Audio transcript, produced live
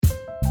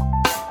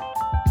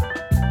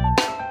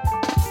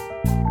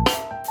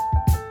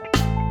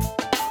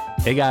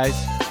Hey guys,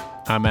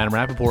 I'm Adam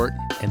Rappaport,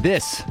 and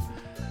this is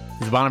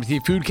the Bon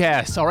Appetit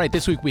Foodcast. All right,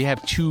 this week we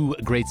have two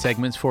great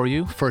segments for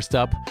you. First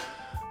up,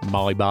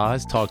 Molly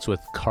Baz talks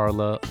with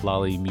Carla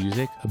Lalli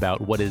Music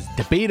about what is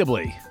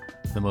debatably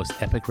the most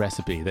epic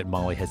recipe that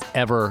Molly has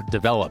ever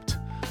developed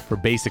for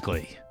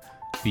basically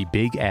the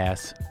Big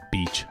Ass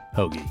Beach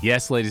Hoagie.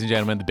 Yes, ladies and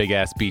gentlemen, the Big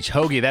Ass Beach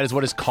Hoagie. That is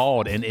what it's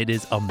called, and it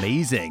is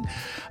amazing.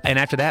 And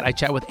after that, I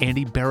chat with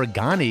Andy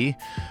Baragani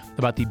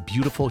about the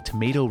beautiful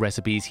tomato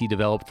recipes he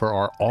developed for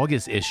our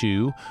August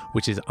issue,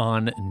 which is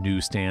on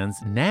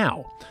newsstands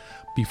now.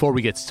 Before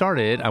we get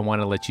started, I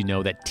want to let you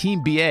know that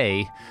Team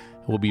BA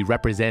will be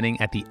representing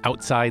at the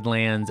Outside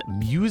Lands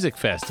Music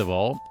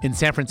Festival in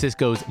San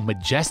Francisco's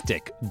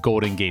majestic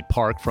Golden Gate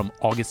Park from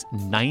August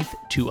 9th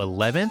to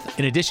 11th.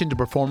 In addition to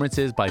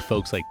performances by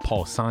folks like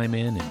Paul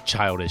Simon and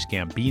Childish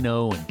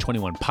Gambino and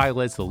 21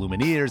 Pilots, The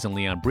Lumineers, and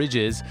Leon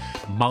Bridges,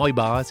 Molly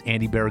Baz,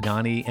 Andy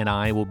Baragani, and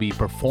I will be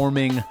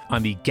performing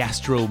on the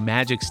Gastro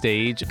Magic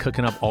stage,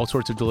 cooking up all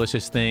sorts of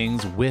delicious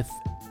things with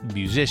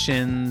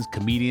musicians,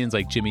 comedians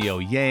like Jimmy O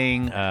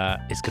Yang.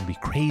 It's going to be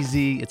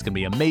crazy. It's going to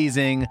be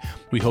amazing.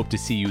 We hope to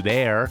see you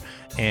there.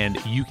 And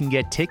you can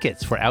get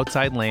tickets for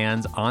Outside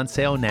Lands on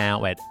sale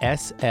now at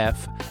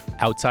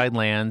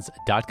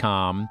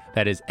sfoutsidelands.com.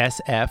 That is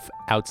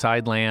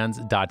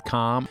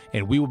sfoutsidelands.com.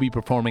 And we will be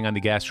performing on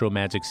the Gastro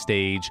Magic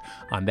stage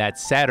on that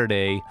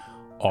Saturday,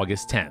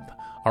 August 10th.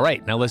 All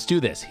right, now let's do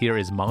this. Here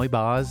is Molly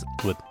Baz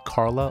with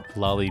Carla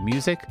Lalli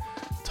Music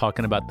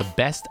talking about the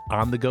best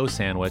on-the-go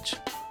sandwich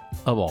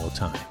of all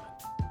time.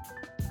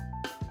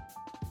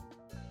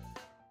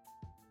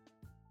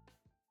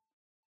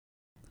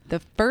 The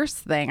first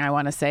thing I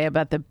want to say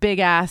about the Big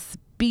Ass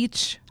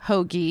Beach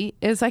Hoagie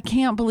is I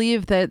can't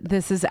believe that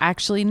this is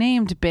actually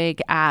named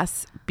Big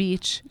Ass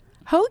Beach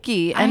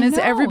Hoagie. And is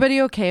everybody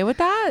okay with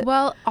that?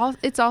 Well,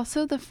 it's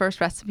also the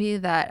first recipe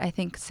that I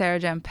think Sarah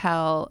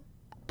Jampel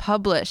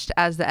published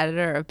as the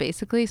editor of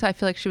Basically. So I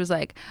feel like she was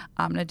like,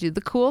 I'm going to do the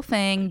cool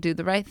thing, do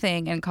the right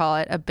thing, and call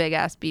it a Big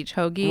Ass Beach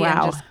Hoagie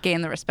and just gain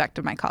the respect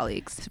of my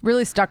colleagues.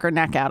 Really stuck her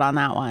neck out on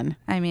that one.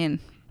 I mean,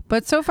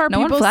 but so far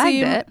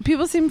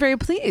people seem very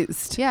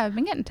pleased. Yeah, I've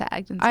been getting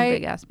tagged in some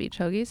Big Ass Beach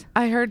Hoagies.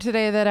 I heard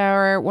today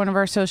that one of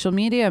our social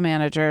media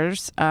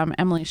managers,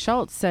 Emily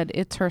Schultz, said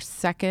it's her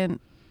second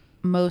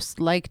most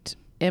liked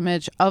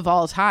image of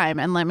all time.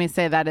 And let me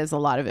say that is a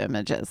lot of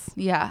images.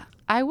 Yeah.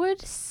 I would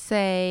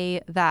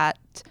say that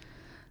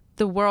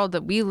the world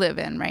that we live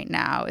in right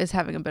now is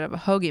having a bit of a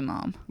hoagie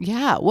mom.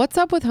 Yeah. What's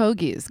up with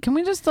hoagies? Can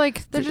we just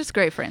they're just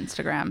great for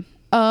Instagram.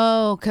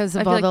 Oh, because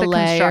of all the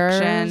layers.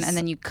 Construction, and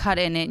then you cut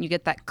in it and you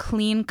get that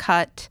clean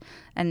cut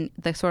and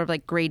the sort of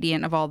like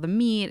gradient of all the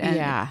meat. And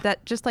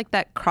that just like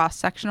that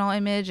cross-sectional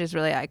image is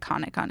really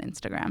iconic on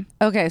Instagram.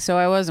 Okay. So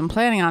I wasn't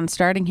planning on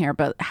starting here,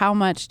 but how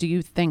much do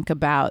you think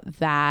about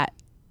that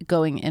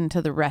going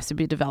into the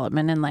recipe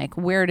development, and like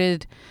where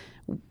did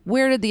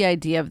the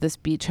idea of this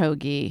beach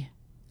hoagie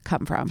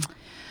come from?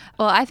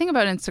 Well, I think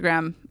about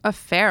Instagram a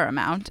fair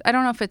amount. I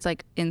don't know if it's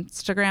like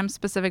Instagram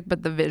specific,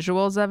 but the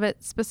visuals of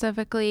it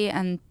specifically.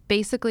 And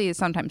Basically is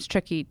sometimes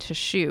tricky to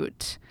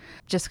shoot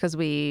just because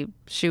we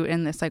shoot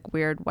in this like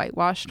weird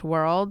whitewashed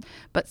world.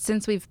 But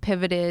since we've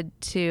pivoted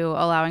to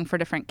allowing for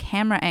different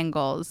camera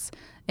angles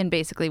in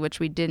Basically, which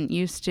we didn't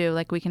used to,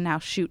 like we can now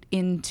shoot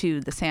into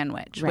the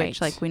sandwich,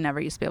 which like we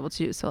never used to be able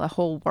to do. So the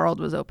whole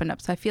world was opened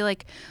up. So I feel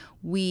like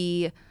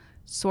we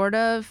sort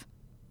of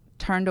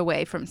turned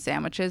away from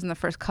sandwiches in the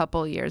first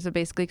couple of years of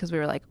Basically because we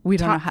were like, we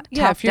don't know how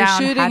if you're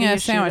shooting a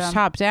sandwich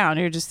top down,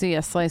 you just see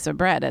a slice of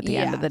bread at the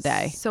end of the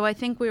day. So I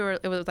think we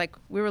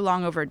were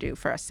long overdue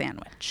for a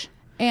sandwich.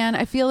 And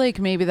I feel like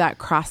maybe that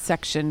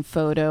cross-section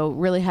photo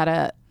really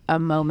had a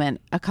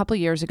moment a couple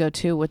years ago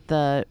too with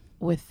the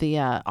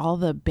all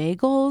the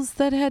bagels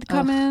that had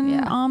come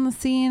on the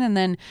scene, and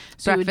then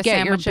so you would get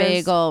sandwiches. Your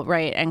bagel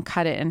and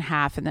cut it in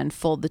half and then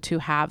fold the two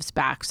halves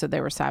back so they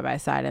were side by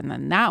side, and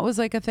then that was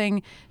like a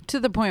thing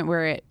to the point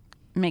where it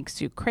makes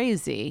you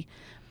crazy.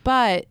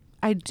 But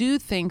I do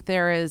think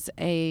there is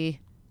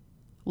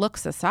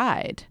looks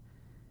aside,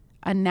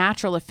 a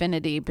natural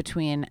affinity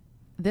between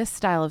this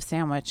style of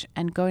sandwich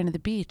and going to the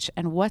beach.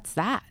 And what's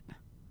that?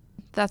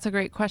 That's a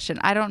great question.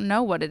 I don't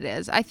know what it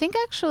is. I think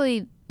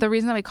actually the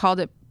reason that we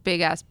called it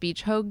Big Ass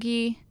Beach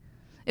Hoagie,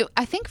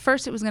 I think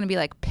first it was going to be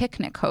like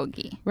picnic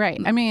hoagie.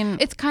 Right. I mean,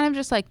 it's kind of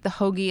just like the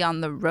hoagie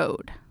on the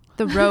road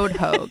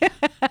hogue.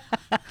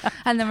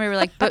 And then we were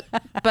like, but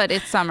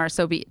it's summer,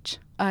 so beach.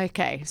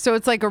 Okay. So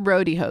it's like a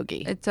roadie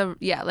hoagie. It's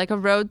like a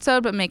road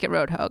sode, but make it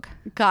road hogue.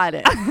 Got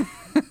it.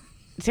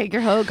 Take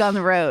your hogue on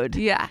the road.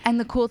 Yeah. And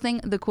the cool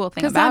thing about it,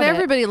 because not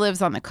everybody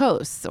lives on the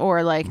coast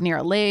or like near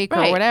a lake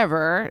or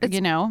whatever,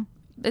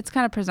 It's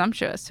kind of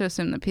presumptuous to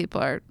assume that people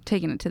are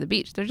taking it to the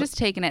beach. They're just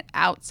taking it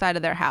outside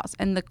of their house.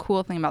 And the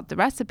cool thing about the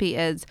recipe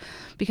is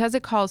because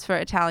it calls for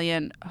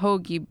Italian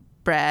hoagie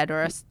bread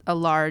or a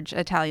large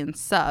Italian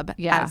sub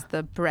as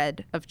the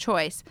bread of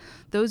choice,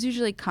 those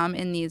usually come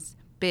in these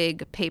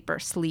big paper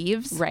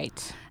sleeves.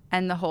 Right.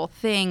 And the whole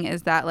thing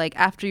is that, like,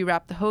 after you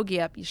wrap the hoagie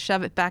up, you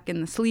shove it back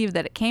in the sleeve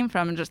that it came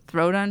from and just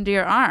throw it under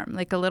your arm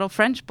like a little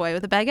French boy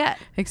with a baguette.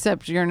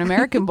 Except you're an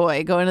American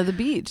boy going to the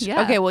beach.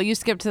 Yeah. Okay, well, you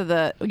skipped,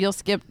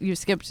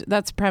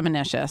 that's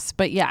premonitious.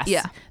 But yes,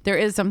 there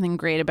is something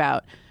great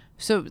about.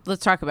 So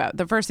let's talk about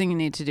the first thing you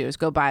need to do is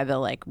go buy the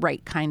like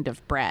right kind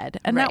of bread.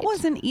 And that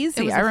wasn't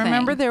easy. I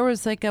remember there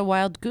was like a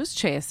wild goose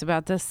chase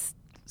about this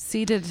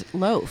seeded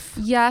loaf.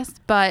 Yes,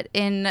 but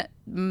in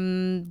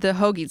the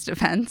hoagie's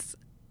defense,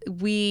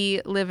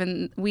 we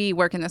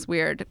work in this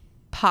weird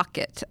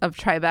pocket of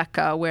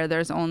Tribeca where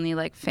there's only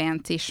like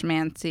fancy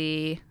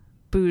schmancy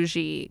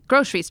bougie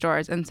grocery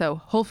stores, and so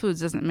Whole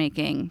Foods isn't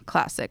making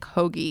classic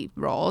hoagie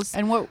rolls.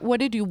 And what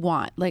did you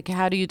want? Like,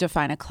 how do you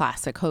define a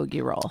classic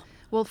hoagie roll?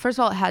 Well, first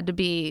of all, it had to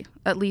be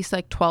at least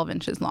like 12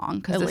 inches long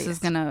because this is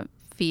going to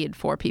feed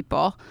 4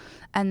 people.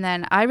 And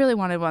then I really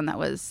wanted one that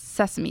was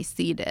sesame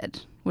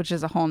seeded, which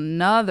is a whole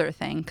nother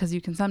thing because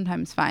you can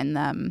sometimes find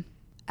them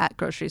at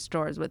grocery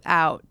stores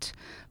without.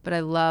 But I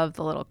love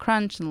the little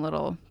crunch and the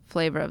little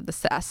flavor of the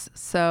ses.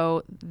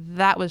 So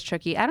that was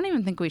tricky. I don't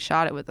even think we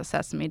shot it with the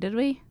sesame, did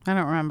we? I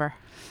don't remember.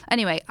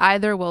 Anyway,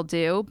 either will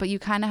do, but you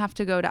kind of have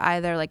to go to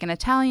either like an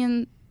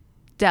Italian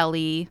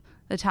deli,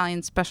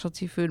 Italian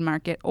specialty food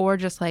market, or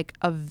just like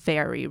a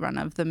very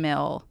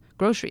run-of-the-mill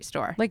grocery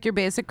store. Like your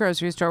basic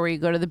grocery store where you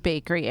go to the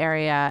bakery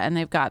area and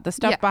they've got the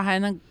stuff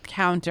behind the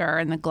counter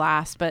and the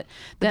glass, but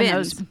then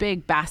those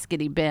big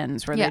baskety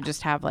bins where they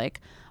just have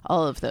like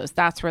all of those.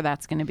 That's where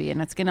that's going to be.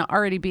 And it's going to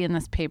already be in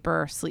this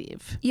paper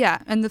sleeve. Yeah.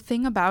 And the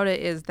thing about it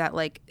is that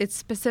like it's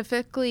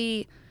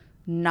specifically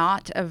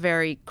not a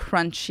very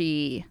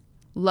crunchy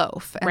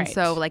loaf. And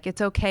so like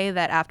it's okay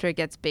that after it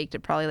gets baked, it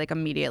probably like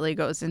immediately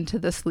goes into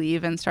the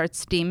sleeve and starts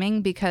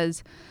steaming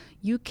because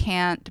you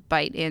can't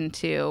bite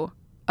into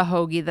a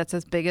hoagie that's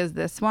as big as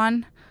this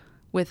one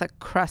with a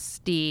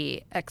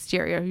crusty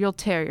exterior. You'll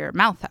tear your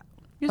mouth out.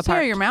 You'll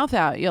tear your mouth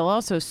out. You'll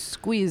also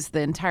squeeze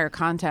the entire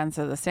contents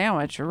of the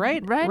sandwich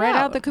right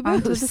out the caboose.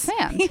 Onto the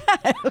sand.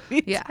 It would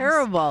be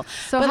terrible.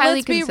 So but highly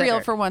let's be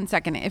real for 1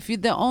 second. If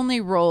the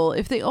only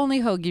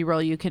hoagie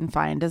roll you can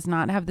find does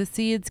not have the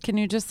seeds, can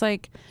you just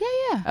like...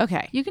 Yeah.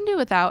 Okay. You can do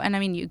without. And I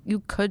mean,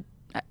 you could...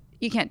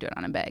 You can't do it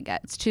on a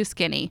baguette. It's too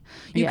skinny.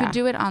 You could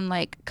do it on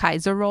like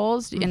Kaiser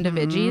rolls,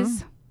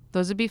 individuals.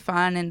 Those would be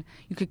fun. And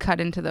you could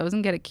cut into those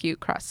and get a cute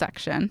cross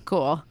section.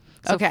 Cool.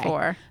 So okay.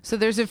 4. So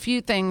there's a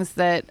few things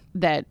that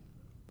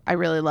I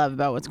really love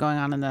about what's going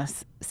on in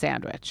this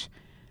sandwich.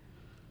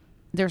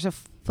 There's a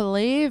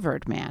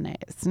flavored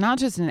mayonnaise, not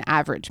just an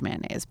average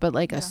mayonnaise, but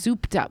like a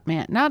souped up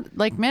not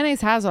like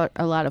mayonnaise has a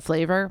lot of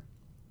flavor.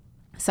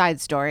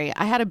 Side story.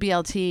 I had a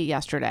BLT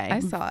yesterday.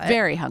 I saw it.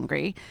 Very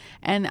hungry.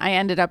 And I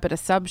ended up at a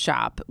sub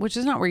shop, which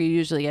is not where you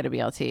usually get a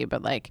BLT,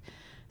 but like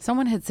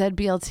someone had said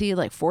BLT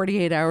like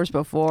 48 hours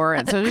before.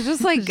 And so it was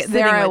just like,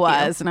 there I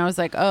was. And I was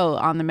like, oh,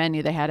 on the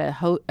menu, they had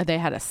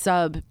a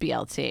sub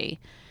BLT,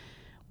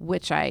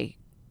 which I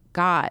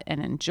got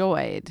and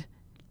enjoyed.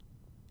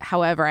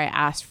 However, I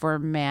asked for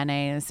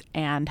mayonnaise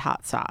and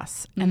hot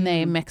sauce, and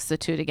they mixed the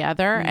two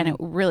together, and it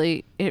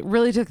really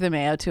took the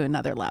mayo to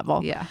another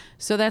level. Yeah.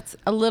 So that's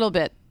a little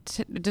bit.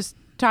 Just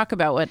talk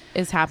about what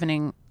is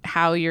happening,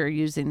 how you're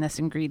using this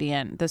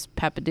ingredient, this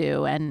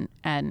peppadew,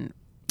 and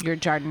your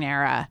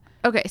giardiniera.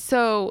 Okay,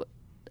 so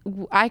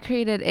I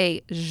created a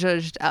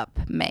zhuzhed up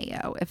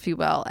mayo, if you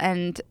will,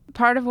 and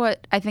part of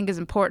what I think is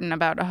important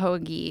about a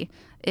hoagie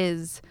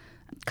is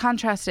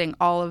contrasting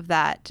all of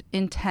that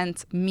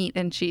intense meat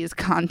and cheese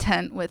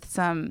content with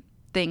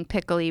something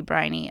pickly,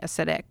 briny,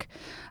 acidic.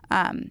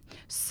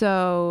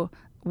 So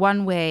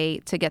one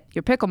way to get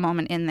your pickle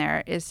moment in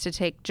there is to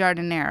take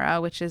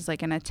giardiniera, which is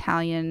like an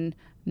Italian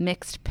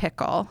mixed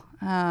pickle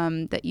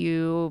that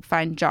you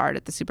find jarred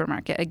at the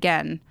supermarket.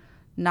 Again,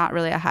 not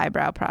really a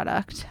highbrow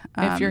product.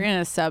 If you're in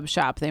a sub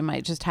shop, they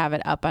might just have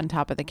it up on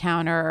top of the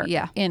counter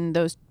in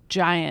those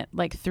giant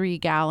like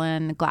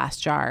 3-gallon glass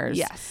jars.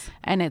 Yes.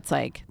 And it's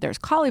like there's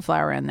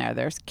cauliflower in there,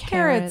 there's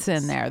carrots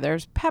in there,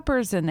 there's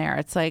peppers in there.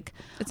 It's like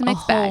it's a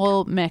mixed bag.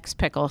 Whole mixed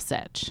pickle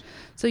sitch.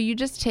 So you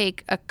just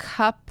take a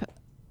cup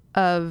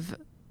of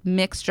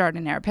mixed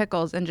giardiniera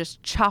pickles and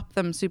just chop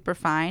them super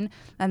fine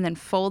and then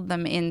fold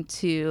them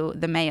into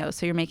the mayo.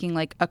 So you're making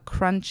like a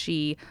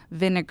crunchy,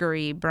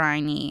 vinegary,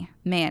 briny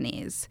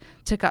mayonnaise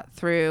to cut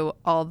through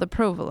all the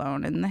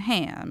provolone and the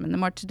ham and the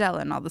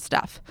mortadella and all the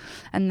stuff.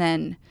 And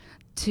then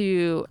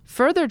to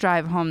further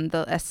drive home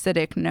the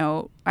acidic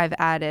note, I've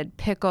added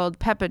pickled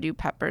peppadew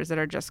peppers that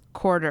are just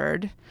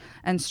quartered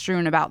and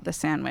strewn about the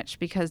sandwich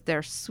because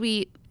they're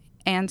sweet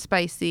and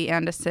spicy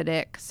and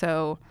acidic.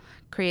 So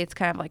creates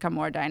kind of like a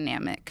more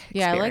dynamic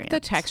experience. I like the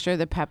texture of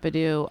the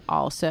peppadew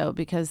also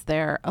because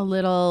they're a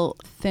little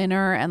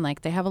thinner and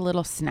like they have a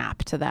little snap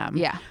to them.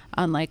 Yeah.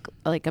 Unlike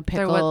like a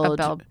pickled... They're what a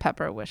bell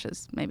pepper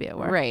wishes maybe it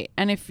were. Right.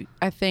 And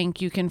I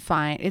think you can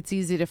find... It's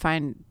easy to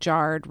find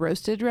jarred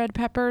roasted red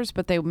peppers,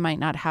 but they might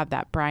not have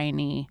that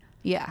briny...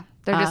 Yeah.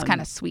 They're just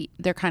kind of sweet.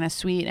 They're kind of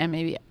sweet and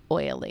maybe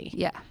oily.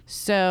 Yeah.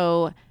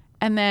 So,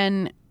 and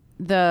then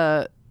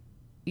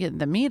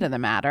the meat of the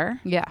matter.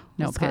 Yeah.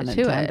 No pun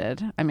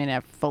intended. I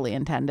mean, fully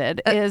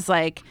intended is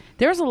like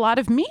there's a lot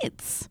of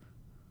meats.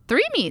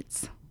 3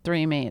 meats.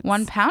 3 meats.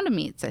 1 pound of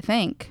meats, I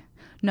think.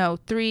 No,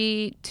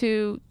 3.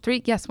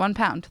 Yes, 1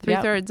 pound.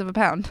 3/3 of a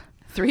pound.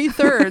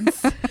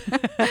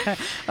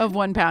 3/3 of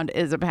 1 pound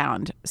is a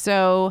pound.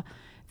 So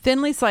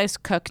thinly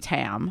sliced cooked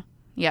ham.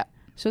 Yeah.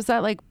 So is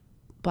that like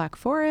Black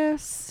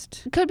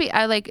Forest? Could be.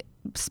 I like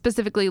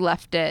specifically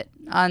left it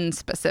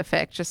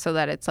unspecific just so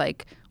that it's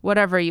like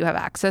whatever you have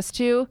access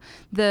to.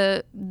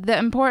 The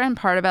important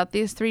part about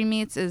these 3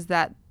 meats is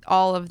that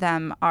all of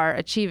them are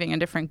achieving a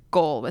different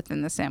goal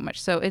within the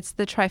sandwich. So it's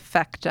the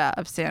trifecta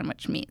of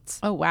sandwich meats.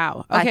 Oh,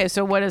 wow. Okay,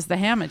 so what is the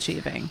ham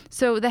achieving?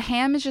 So the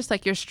ham is just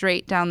like your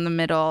straight down the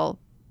middle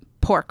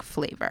pork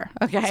flavor.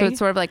 Okay. So it's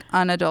sort of like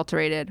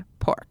unadulterated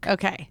pork.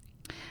 Okay.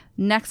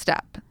 Next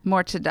up,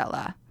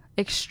 mortadella.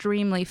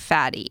 Extremely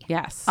fatty.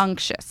 Yes.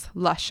 Unctuous.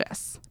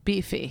 Luscious.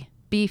 Beefy.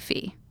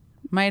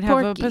 Might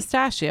have a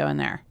pistachio in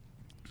there.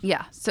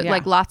 Yeah. So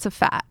like lots of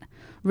fat.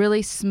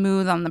 Really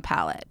smooth on the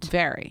palate.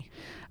 Very.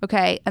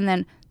 Okay. And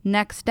then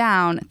next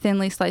down,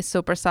 thinly sliced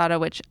soppressata,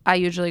 which I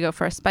usually go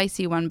for a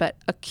spicy one, but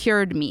a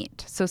cured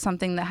meat. So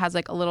something that has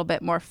like a little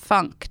bit more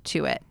funk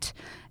to it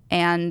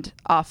and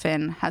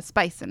often has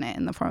spice in it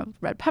in the form of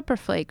red pepper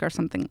flake or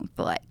something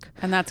the like.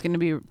 And that's going to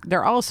be,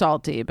 they're all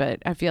salty, but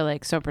I feel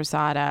like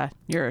soppressata,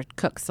 your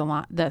cooked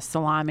the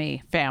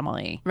salami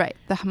family. Right.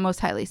 The most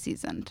highly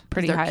seasoned.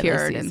 Pretty they're highly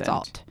cured seasoned. in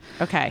salt.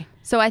 Okay.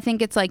 So I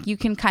think it's like you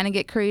can kind of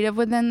get creative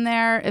within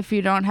there. If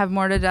you don't have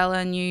mortadella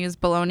and you use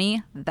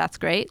bologna, that's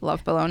great.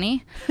 Love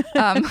bologna.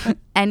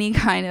 Any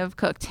kind of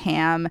cooked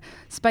ham,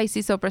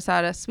 spicy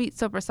soppressata, sweet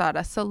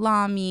soppressata,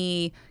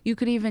 salami. You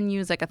could even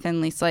use like a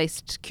thinly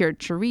sliced cured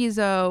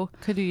chorizo.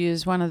 Could you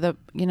use one of the,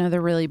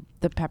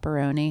 the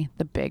pepperoni,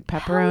 the big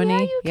pepperoni?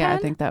 Yeah, you can. I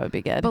think that would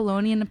be good.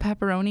 Bologna and a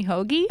pepperoni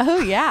hoagie.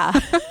 Oh, yeah.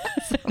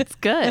 Sounds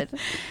good.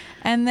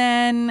 And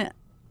then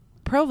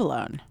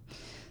provolone.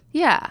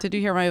 Yeah. Did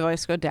you hear my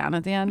voice go down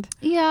at the end?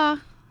 Yeah.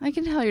 I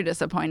can tell you're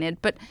disappointed,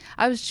 but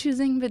I was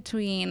choosing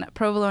between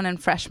provolone and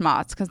fresh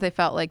mozz because they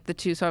felt like the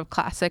 2 sort of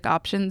classic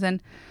options.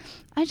 And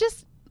I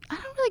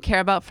don't really care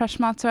about fresh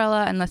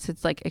mozzarella unless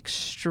it's like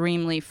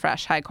extremely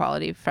fresh, high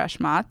quality fresh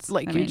mozz.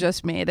 Like you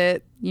just made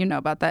it. You know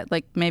about that.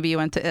 Like maybe you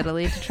went to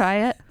Italy to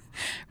try it.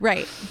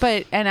 Right.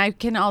 And I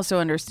can also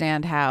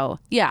understand how,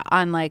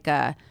 on like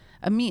a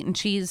meat and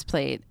cheese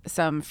plate,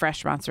 some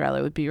fresh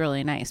mozzarella would be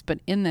really nice. But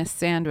in this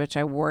sandwich,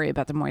 I worry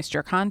about the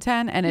moisture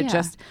content and it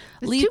just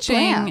it's leaching. Too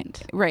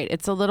bland. Right.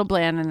 It's a little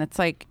bland and it's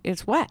like,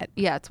 it's wet.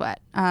 Yeah, it's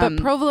wet. But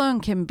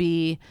provolone can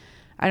be,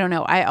 I don't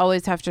know. I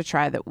always have to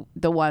try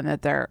the one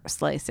that they're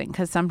slicing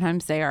because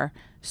sometimes they are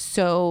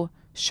so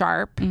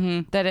sharp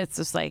that it's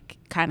just like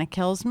kind of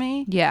kills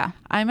me. Yeah.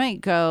 I might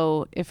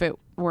go, if it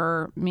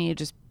were me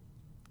just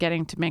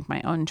getting to make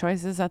my own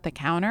choices at the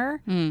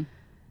counter.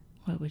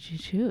 What would you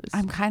choose?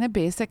 I'm kind of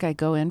basic. I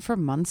go in for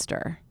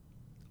Munster.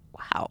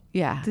 Wow.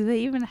 Yeah. Do they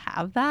even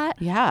have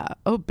that? Yeah.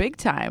 Oh, big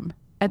time.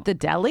 At the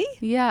deli?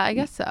 Yeah, I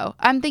guess so.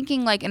 I'm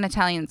thinking like an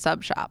Italian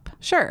sub shop.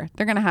 Sure.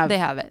 They're going to have They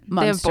have it.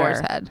 Munster. They have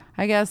Boar's Head.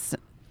 I guess,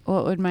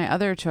 what would my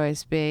other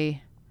choice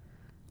be?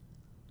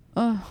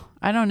 Oh,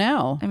 I don't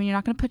know. I mean, you're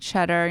not going to put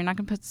cheddar. You're not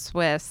going to put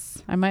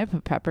Swiss. I might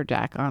put pepper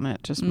jack on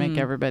it. Just make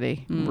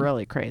everybody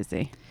really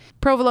crazy.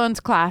 Provolone's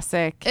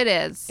classic. It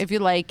is. If you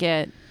like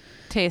it,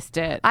 taste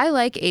it. I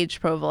like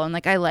aged provolone.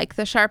 Like I like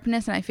the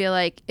sharpness, and I feel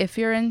like if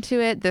you're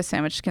into it, this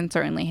sandwich can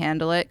certainly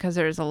handle it because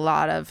there's a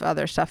lot of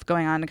other stuff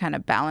going on to kind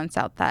of balance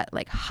out that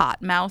like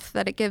hot mouth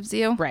that it gives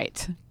you.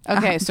 Right.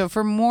 Okay, so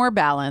for more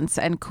balance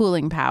and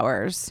cooling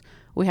powers,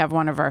 we have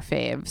one of our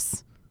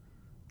faves,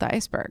 the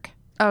iceberg.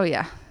 Oh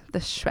yeah, the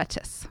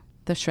Schwetters.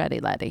 The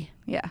shreddy letty.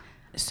 Yeah.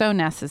 So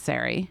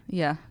necessary.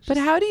 Yeah. But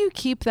how do you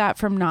keep that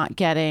from not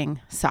getting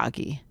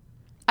soggy?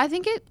 I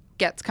think it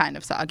gets kind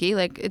of soggy.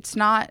 Like it's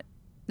not.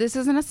 This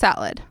isn't a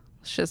salad.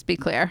 Let's just be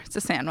clear. It's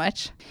a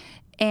sandwich.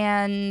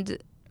 And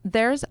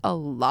there's a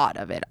lot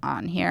of it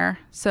on here.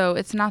 So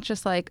it's not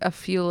just like a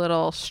few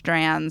little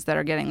strands that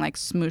are getting like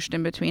smooshed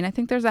in between. I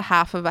think there's a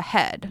half of a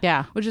head.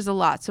 Yeah. Which is a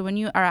lot. So when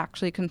you are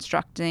actually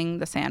constructing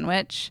the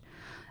sandwich,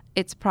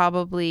 it's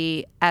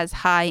probably as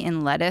high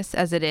in lettuce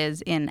as it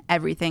is in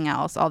everything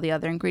else, all the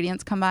other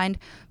ingredients combined.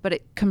 But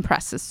it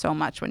compresses so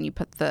much when you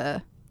put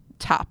the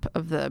top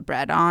of the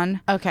bread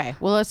on. Okay,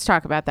 well, let's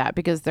talk about that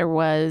because there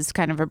was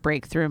kind of a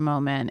breakthrough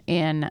moment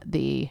in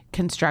the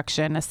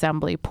construction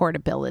assembly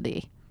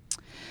portability.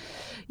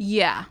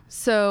 Yeah.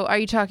 So are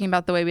you talking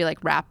about the way we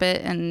like wrap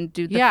it and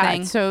do the thing?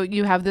 Yeah, so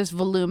you have this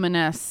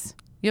voluminous,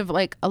 you have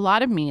like a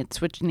lot of meats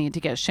which need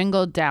to get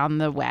shingled down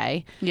the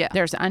way. Yeah.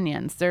 There's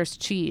onions, there's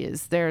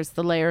cheese, there's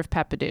the layer of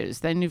peppadews.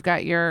 Then you've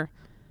got your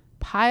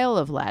pile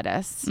of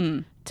lettuce,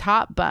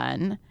 top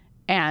bun,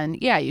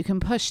 and yeah, you can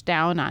push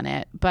down on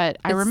it. But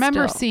I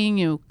remember seeing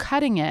you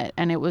cutting it,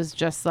 and it was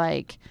just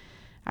like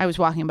I was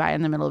walking by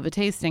in the middle of a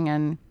tasting,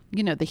 and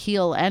the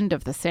heel end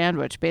of the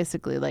sandwich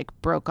basically like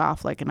broke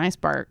off like an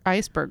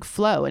iceberg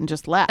flow and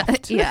just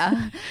left.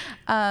 Yeah.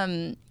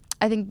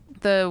 I think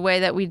the way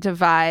that we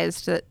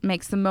devised that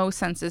makes the most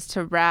sense is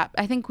to wrap.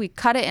 I think we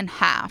cut it in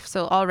half.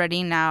 So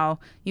already now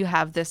you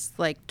have this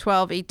like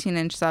 12,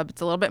 18-inch sub. It's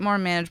a little bit more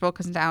manageable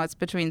because now it's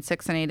between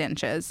 6 and 8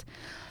 inches.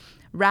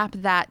 Wrap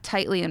that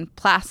tightly in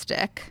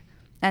plastic,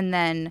 and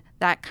then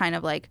that kind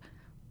of like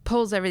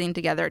pulls everything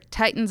together,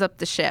 tightens up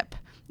the ship,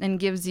 and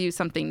gives you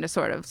something to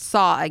sort of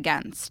saw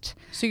against.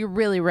 So you're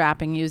really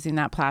wrapping using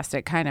that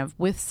plastic kind of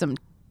with some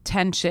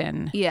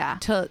tension. Yeah.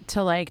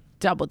 To like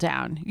double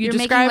down. You're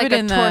describe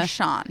making like it in a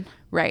torchon.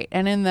 Right.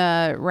 And in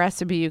the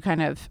recipe you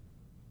kind of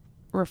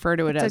refer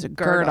to it as a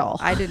girdle.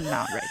 I did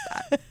not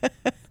write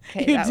that.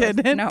 Okay, you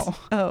didn't? No.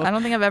 Oh. I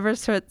don't think I've ever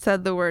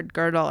said the word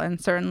girdle,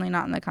 and certainly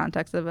not in the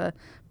context of a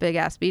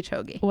big-ass beach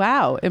hoagie.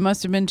 Wow. It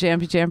must have been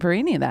Jampy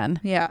Jamperini then.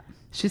 Yeah.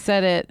 She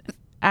said it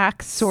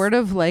acts sort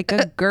of like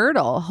a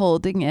girdle,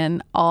 holding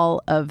in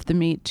all of the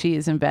meat,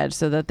 cheese, and veg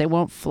so that they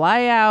won't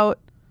fly out.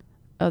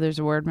 Oh, there's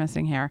a word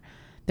missing here.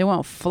 They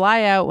won't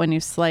fly out when you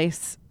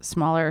slice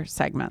smaller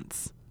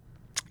segments.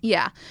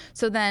 Yeah.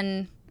 So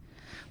then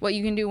what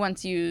you can do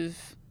once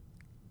you've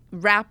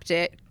wrapped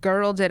it,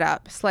 girdled it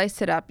up,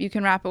 sliced it up, you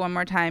can wrap it one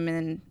more time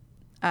in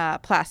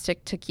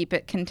plastic to keep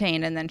it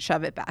contained, and then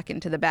shove it back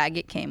into the bag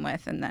it came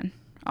with, and then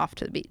off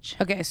to the beach.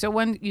 Okay. So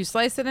when you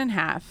slice it in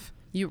half,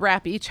 you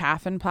wrap each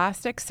half in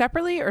plastic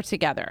separately or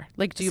together?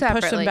 Like, do you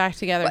push them back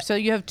together? So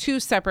you have two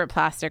separate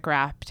plastic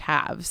wrapped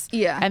halves.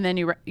 Yeah. And then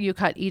you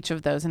cut each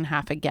of those in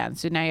half again.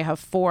 So now you have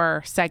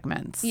 4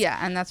 segments. Yeah,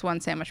 and that's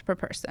 1 sandwich per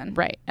person.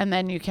 Right. And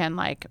then you can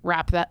like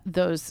wrap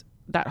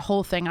that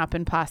whole thing up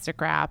in plastic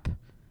wrap,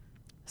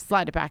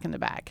 slide it back in the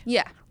bag.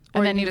 Yeah.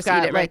 And or then you just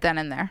eat it right then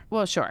and there.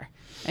 Well, sure.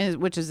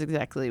 Which is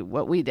exactly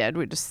what we did.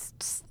 We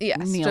just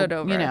stood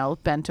over.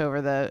 Bent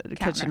over the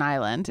kitchen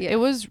island. Yeah. It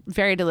was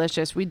very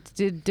delicious. We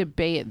did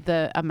debate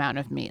the amount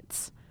of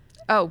meats.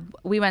 Oh,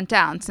 we went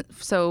down.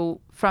 So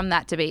from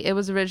that debate, it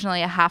was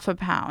originally a half a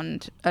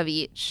pound of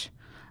each.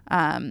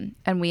 And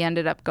we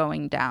ended up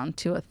going down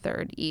to a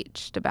third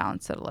each to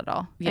balance it a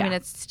little. Yeah. I mean,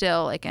 it's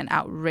still like an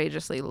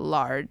outrageously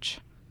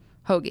large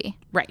hoagie.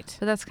 Right.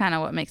 But that's kind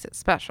of what makes it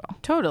special.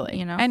 Totally.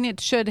 You know? And it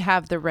should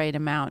have the right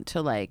amount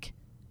to like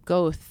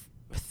go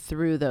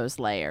through those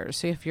layers.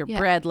 So if your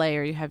bread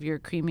layer, you have your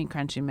creamy,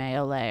 crunchy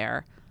mayo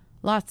layer,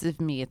 lots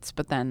of meats,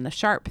 but then the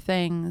sharp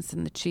things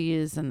and the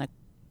cheese and the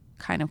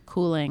kind of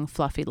cooling,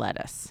 fluffy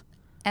lettuce.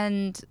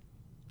 And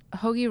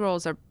hoagie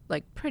rolls are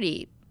like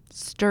pretty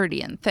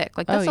sturdy and thick.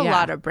 Like that's a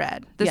lot of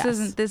bread. This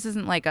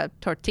isn't like a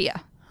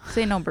tortilla.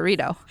 Say no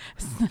burrito.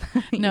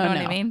 You know what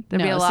I mean?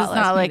 There'd be a lot it's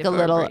less not like a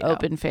little burrito.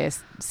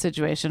 open-faced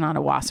situation on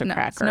a Wassa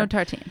cracker. It's no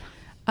tartine.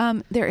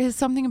 There is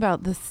something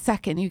about the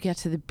second you get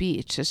to the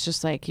beach, it's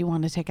just like you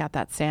want to take out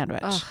that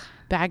sandwich. Ugh.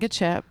 Bag of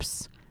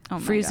chips,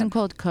 freezing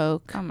cold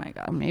Coke. Oh my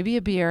God. Or maybe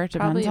a beer,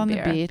 Probably depends on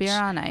beer. the beach. Beer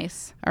on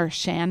ice. Or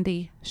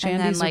shandy. Shandies and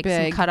then like are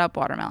big. some cut up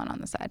watermelon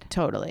on the side.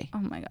 Totally. Oh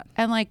my God.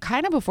 And like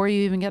kind of before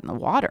you even get in the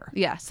water.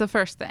 Yeah, it's the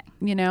first thing.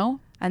 You know?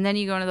 And then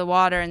you go into the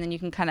water, and then you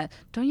can kind of,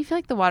 don't you feel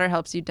like the water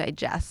helps you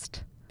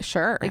digest?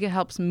 Sure. Like it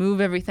helps move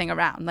everything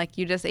around. Like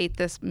you just ate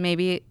this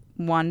maybe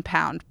 1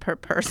 pound per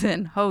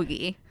person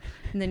hoagie,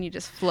 and then you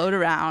just float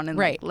around and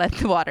like, let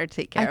the water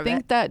take care of it. I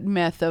think that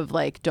myth of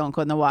like don't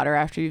go in the water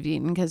after you've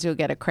eaten because you'll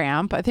get a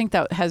cramp, I think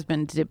that has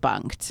been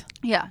debunked.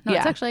 Yeah. No,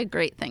 it's actually a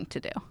great thing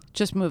to do.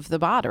 Just move the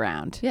bod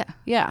around. Yeah.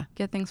 Yeah.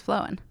 Get things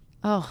flowing.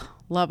 Oh,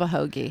 love a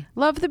hoagie.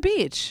 Love the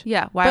beach.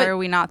 Yeah. Why are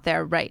we not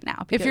there right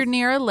now? If you're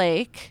near a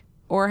lake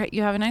or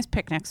you have a nice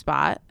picnic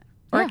spot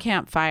or a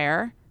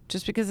campfire,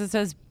 just because it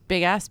says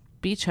big ass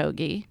beach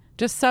hoagie,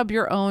 just sub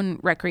your own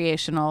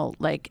recreational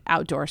like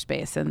outdoor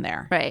space in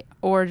there. Right.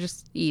 Or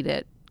just eat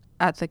it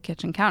at the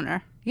kitchen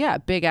counter. Yeah,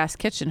 big ass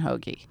kitchen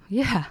hoagie.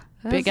 Yeah.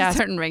 Big ass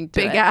certain ring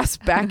to big it. ass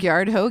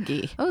backyard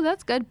hoagie. Oh,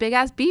 that's good. Big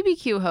ass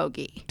BBQ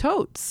hoagie.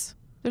 Totes.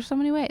 There's so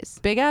many ways.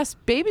 Big ass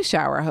baby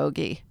shower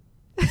hoagie.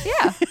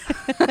 Yeah.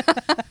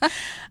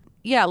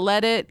 Yeah,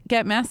 let it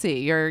get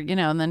messy.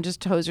 And then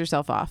just hose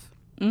yourself off.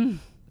 I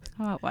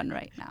want one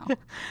right now.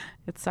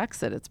 It sucks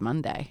that it's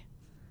Monday.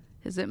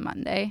 Is it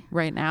Monday?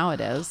 Right now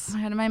it is. I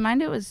had in my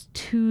mind it was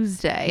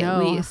Tuesday at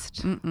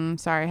least.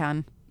 Sorry,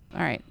 hon.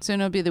 All right. Soon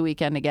it'll be the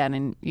weekend again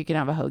and you can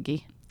have a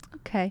hoagie.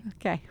 Okay.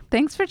 Okay.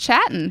 Thanks for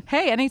chatting.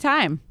 Hey,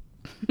 anytime.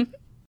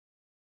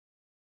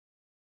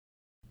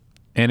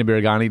 Anna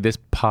Biragani, this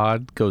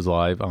pod goes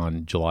live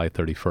on July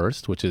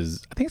 31st, which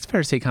is, I think it's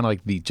fair to say, kind of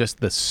like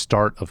the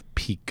start of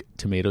peak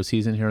tomato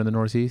season here in the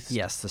Northeast.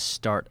 Yes, the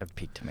start of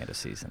peak tomato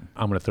season.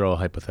 I'm going to throw a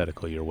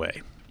hypothetical your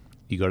way.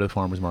 You go to the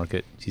farmer's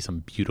market, see some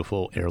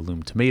beautiful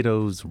heirloom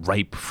tomatoes,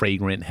 ripe,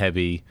 fragrant,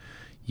 heavy.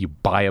 You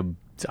buy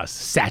a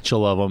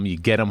satchel of them, you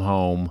get them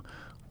home.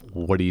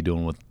 What are you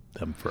doing with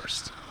them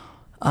first?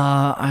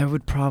 I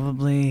would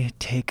probably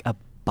take a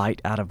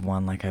bite out of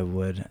one like I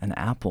would an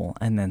apple,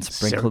 and then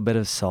sprinkle a bit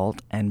of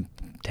salt and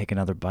take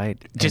another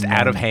bite. Just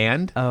out of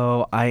hand?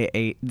 Oh,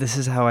 this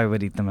is how I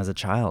would eat them as a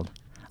child.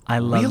 I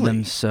love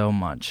them so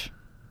much.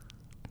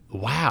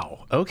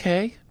 Wow.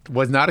 Okay.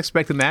 Was not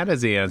expecting that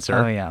as the answer.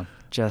 Oh, yeah.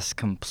 Just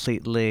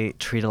completely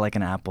treat it like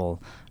an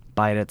apple.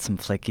 Bite it, some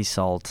flaky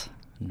salt.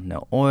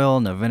 No oil,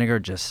 no vinegar,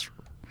 just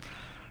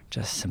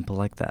Just simple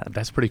like that.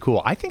 That's pretty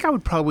cool. I think I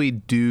would probably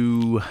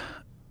do,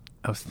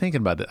 I was thinking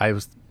about that. I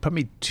was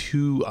probably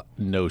two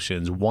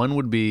notions. One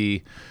would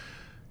be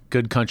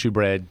good country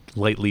bread,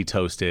 lightly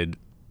toasted,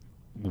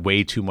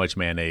 way too much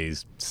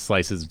mayonnaise,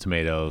 slices of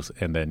tomatoes,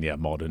 and then,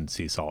 Maldon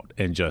sea salt.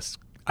 And just,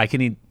 I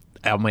can eat,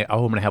 I'm going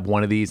to have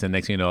one of these, and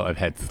next thing you know, I've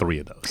had 3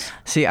 of those.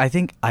 See, I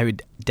think I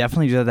would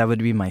definitely do that. That would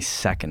be my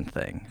second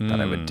thing that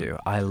I would do.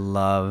 I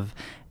love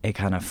a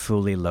kind of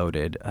fully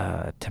loaded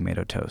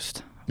tomato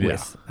toast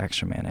with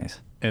extra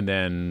mayonnaise. And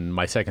then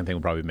my second thing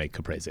would probably make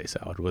caprese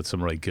salad with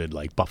some really good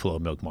like buffalo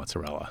milk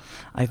mozzarella.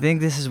 I think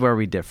this is where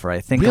we differ.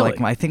 I think really?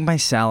 I think my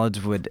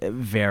salads would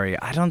vary.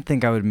 I don't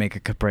think I would make a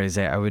caprese.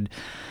 I would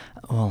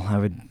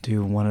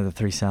do one of the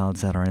 3 salads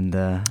that are in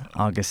the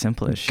August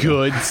Simple issue.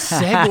 Good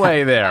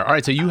segue there. All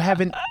right, so you have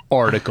an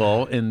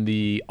article in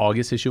the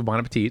August issue of Bon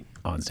Appetit,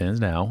 on stands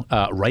now,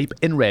 ripe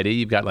and ready.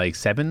 You've got like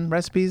 7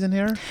 recipes in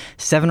here?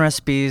 7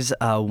 recipes.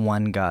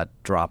 1 got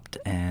dropped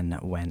and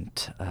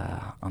went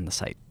on the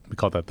site. We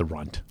call that the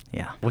runt.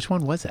 Yeah. Which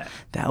one was that?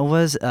 That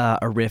was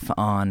a riff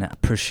on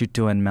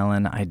prosciutto and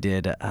melon. I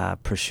did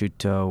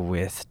prosciutto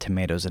with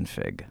tomatoes and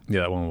fig.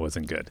 Yeah, that one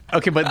wasn't good.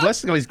 Okay, but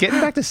let's go. Getting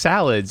back to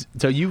salads.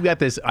 So you got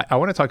this. I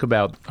want to talk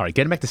about, all right,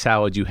 getting back to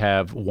salads, you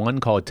have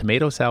one called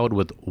tomato salad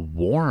with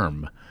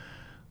warm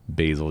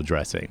basil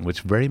dressing,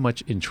 which very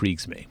much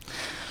intrigues me.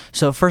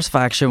 So first of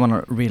all, I actually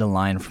want to read a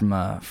line from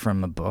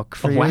a book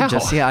for you. Wow.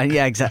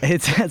 Yeah, exactly.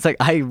 It's like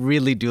I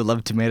really do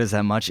love tomatoes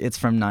that much. It's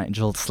from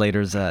Nigel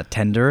Slater's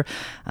Tender,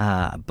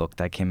 a book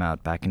that came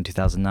out back in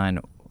 2009.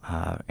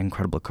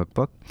 Incredible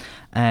cookbook,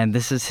 and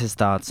this is his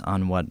thoughts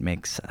on what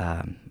makes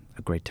a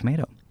great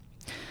tomato.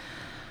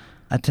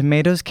 A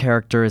tomato's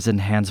character is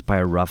enhanced by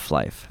a rough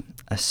life,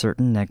 a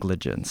certain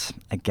negligence,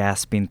 a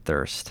gasping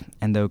thirst,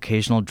 and the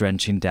occasional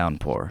drenching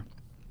downpour.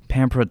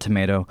 Pamper a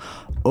tomato,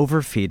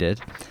 overfeed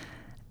it,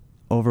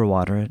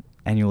 overwater it,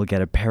 and you will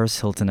get a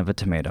Paris Hilton of a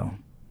tomato.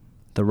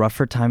 The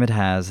rougher time it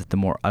has, the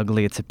more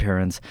ugly its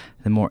appearance,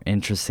 the more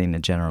interesting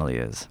it generally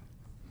is.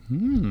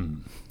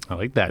 I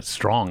like that.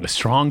 A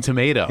strong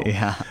tomato.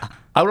 Yeah.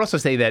 I would also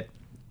say that,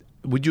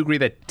 would you agree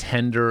that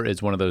Tender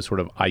is one of those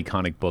sort of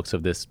iconic books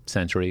of this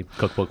century,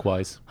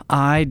 cookbook-wise?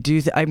 I do.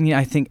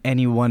 I think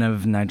any one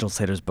of Nigel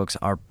Slater's books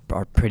are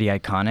pretty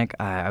iconic.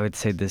 I would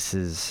say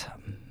this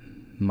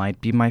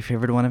might be my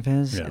favorite one of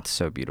his. Yeah. It's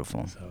so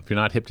beautiful. So if you're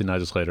not hip to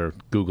Nigel Slater,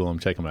 Google him,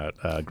 check him out.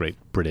 Great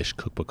British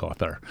cookbook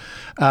author.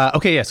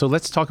 Okay, so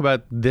let's talk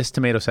about this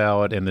tomato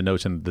salad and the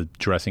notion the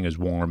dressing is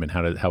warm and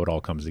how it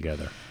all comes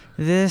together.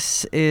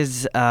 This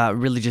is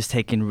really just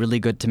taking really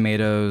good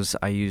tomatoes.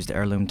 I used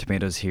heirloom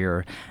tomatoes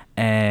here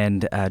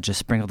and just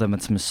sprinkled them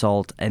with some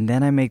salt. And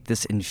then I make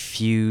this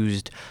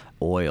infused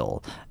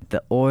oil.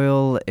 The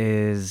oil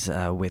is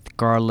with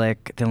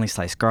garlic, thinly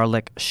sliced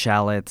garlic,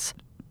 shallots,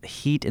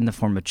 heat in the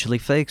form of chili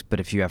flakes, but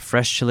if you have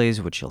fresh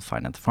chilies, which you'll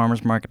find at the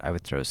farmer's market, I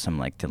would throw some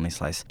like thinly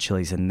sliced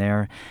chilies in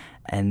there,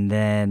 and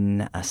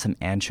then some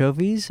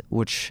anchovies,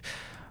 which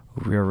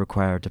we're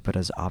required to put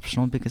as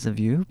optional because of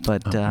you,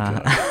 but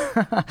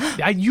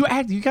you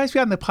guys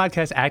on the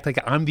podcast act like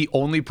I'm the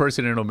only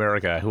person in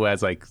America who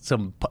has like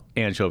some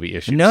anchovy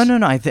issues. No.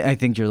 I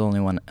think you're the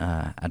only one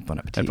at Bon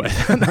Appetit.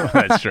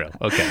 That's true.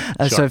 Okay.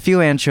 Sure. So a few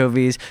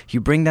anchovies.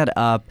 You bring that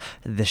up.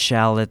 The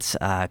shallots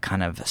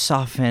kind of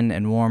soften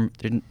and warm.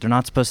 They're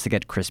not supposed to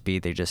get crispy.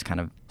 They just kind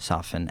of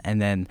soften, and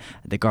then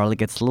the garlic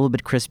gets a little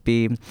bit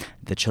crispy.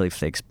 The chili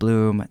flakes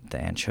bloom. The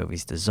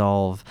anchovies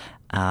dissolve.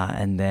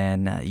 And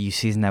then you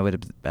season that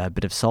with a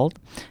bit of salt,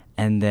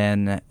 and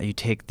then you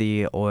take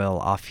the oil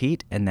off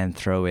heat and then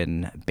throw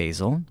in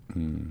basil.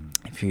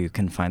 If you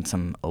can find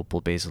some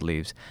opal basil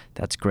leaves,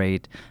 that's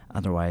great.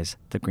 Otherwise,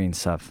 the green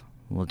stuff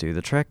will do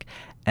the trick.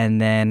 And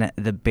then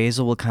the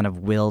basil will kind of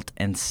wilt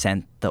and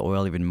scent the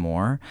oil even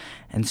more.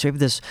 And so you have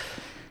this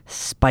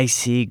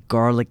spicy,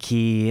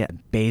 garlicky,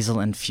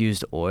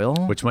 basil-infused oil.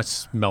 Which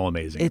must smell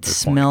amazing. It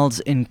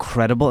smells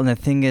incredible. And the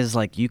thing is,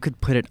 like, you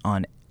could put it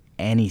on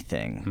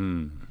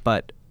anything,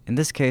 but in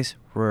this case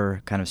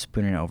we're kind of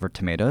spooning over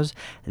tomatoes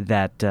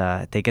that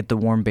they get the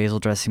warm basil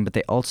dressing, but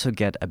they also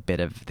get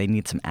they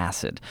need some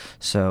acid,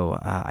 so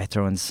I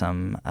throw in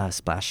some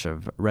splash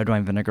of red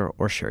wine vinegar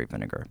or sherry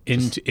vinegar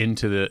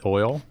into the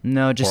oil.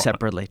 No, just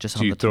separately, just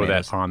on the tomatoes. So you throw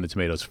that on the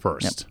tomatoes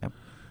first. Yep.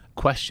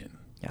 Question.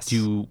 Yes.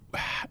 Do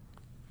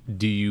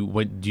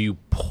you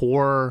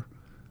pour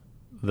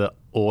the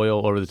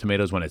oil over the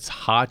tomatoes when it's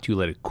hot? Do you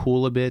let it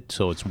cool a bit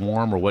so it's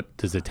warm, or what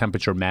does the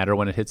temperature matter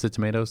when it hits the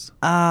tomatoes?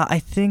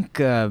 I think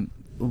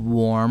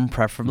warm,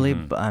 preferably.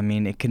 But I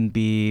mean, it could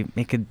be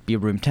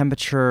room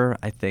temperature,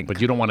 I think.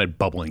 But you don't want it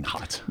bubbling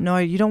hot. No,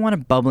 you don't want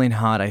it bubbling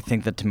hot. I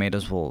think the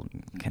tomatoes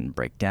can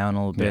break down a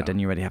little bit,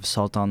 and you already have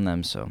salt on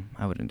them, so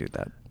I wouldn't do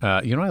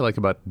that. You know what I like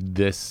about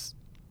this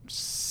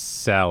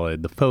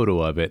salad, the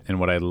photo of it, and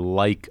what I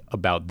like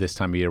about this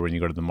time of year when you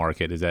go to the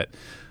market is that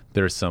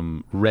there's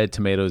some red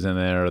tomatoes in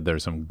there.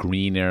 There's some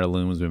green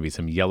heirlooms, maybe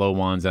some yellow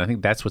ones. And I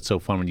think that's what's so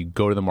fun when you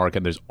go to the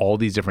market. There's all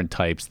these different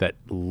types that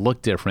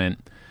look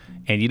different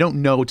and you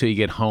don't know till you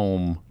get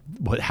home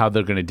how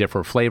they're going to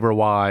differ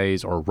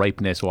flavor-wise or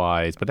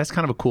ripeness-wise, but that's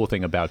kind of a cool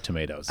thing about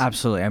tomatoes.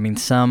 Absolutely. I mean,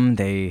 some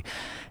they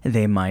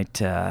might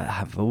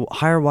have a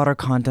higher water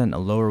content, a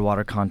lower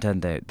water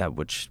content.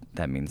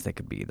 That means they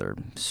could be either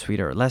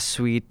sweeter or less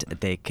sweet.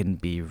 They can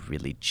be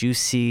really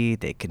juicy.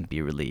 They can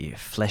be really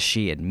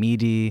fleshy and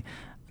meaty.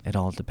 It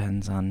all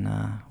depends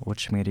on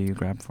which tomato you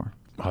grab for.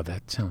 Oh,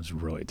 that sounds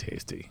really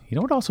tasty. You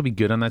know what would also be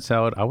good on that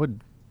salad?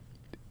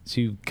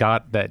 So you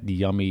got that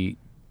yummy,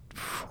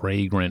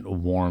 fragrant,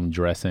 warm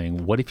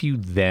dressing. What if you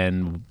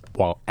then,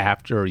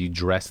 after you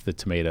dress the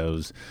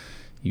tomatoes,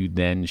 you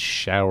then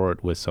shower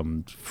it with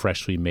some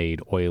freshly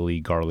made, oily,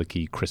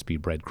 garlicky, crispy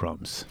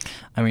breadcrumbs?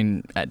 I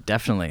mean,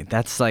 definitely.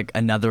 That's like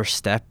another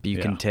step you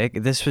can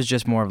take. This was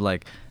just more of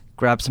like,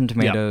 grab some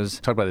tomatoes.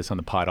 Talk about this on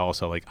the pod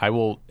also. Like, I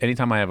will,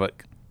 anytime I have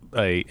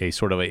a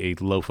sort of a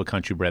loaf of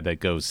country bread that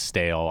goes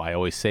stale, I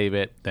always save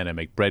it. Then I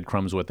make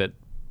breadcrumbs with it,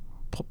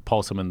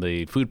 pulse them in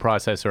the food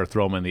processor,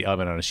 throw them in the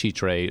oven on a sheet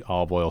tray,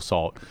 olive oil,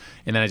 salt,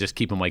 and then I just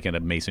keep them like in a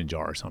mason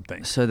jar or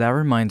something. So that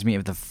reminds me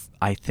of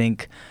I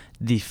think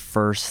the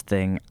first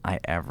thing I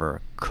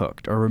ever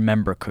cooked or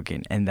remember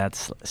cooking, and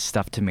that's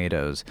stuffed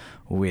tomatoes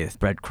with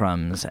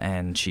breadcrumbs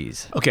and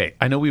cheese. Okay,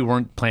 I know we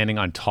weren't planning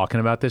on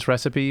talking about this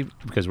recipe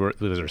because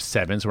those are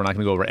 7, so we're not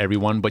going to go over every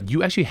one, but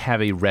you actually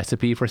have a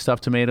recipe for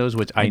stuffed tomatoes,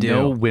 which I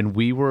know when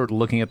we were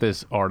looking at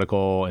this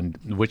article and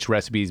which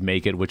recipes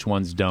make it, which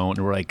ones don't,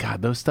 and we're like,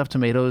 God, those stuffed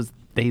tomatoes,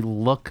 they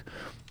look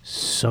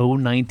so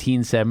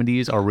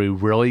 1970s. Are we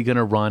really going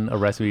to run a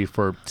recipe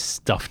for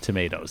stuffed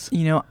tomatoes?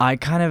 You know,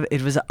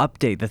 it was an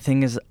update. The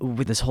thing is,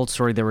 with this whole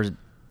story, there were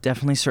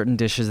definitely certain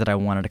dishes that I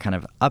wanted to kind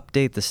of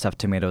update. The stuffed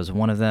tomato is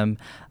one of them.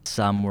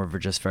 Some were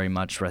just very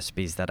much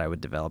recipes that I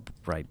would develop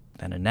right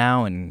then and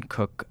now and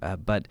cook.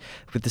 But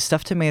with the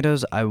stuffed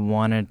tomatoes, I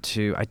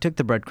took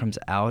the breadcrumbs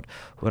out.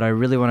 What I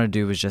really want to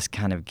do was just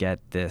kind of get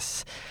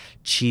this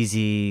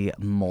cheesy,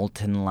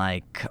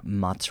 molten-like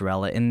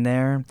mozzarella in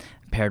there,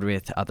 paired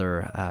with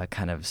other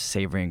kind of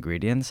savory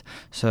ingredients.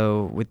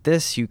 So with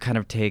this, you kind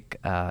of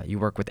you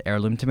work with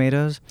heirloom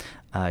tomatoes.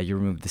 You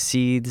remove the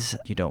seeds.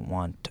 You don't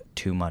want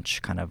too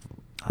much kind of...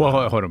 Well,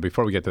 hold on.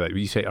 Before we get to that,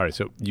 you say, all right,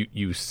 so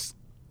you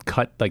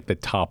cut like the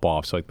top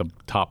off, so like the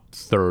top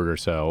third or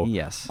so,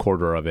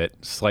 quarter of it,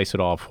 slice it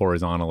off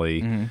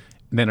horizontally. Mm-hmm.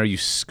 Then are you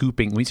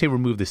scooping? When you say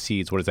remove the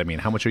seeds, what does that mean?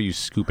 How much are you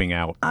scooping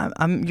out?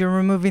 You're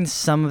removing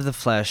some of the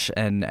flesh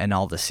and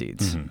all the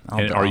seeds. Mm-hmm.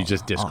 And are you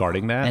just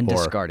discarding that? And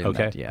discarding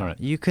that, yeah. Right.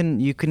 You can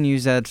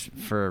use that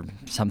for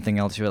something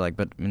else you like,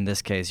 but in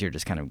this case, you're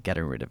just kind of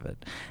getting rid of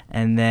it.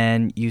 And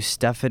then you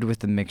stuff it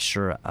with a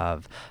mixture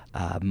of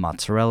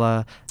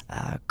mozzarella,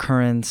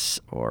 currants,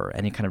 or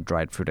any kind of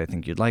dried fruit I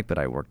think you'd like, but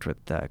I worked with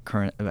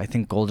I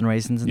think golden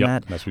raisins in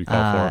that. That's what you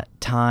call for.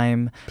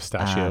 Thyme.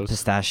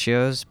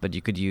 Pistachios, but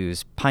you could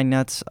use pine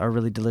nuts are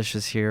really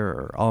delicious here,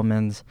 or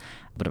almonds,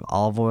 a bit of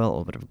olive oil, a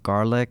little bit of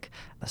garlic,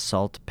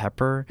 salt,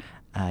 pepper.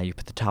 You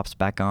put the tops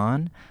back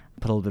on,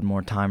 put a little bit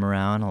more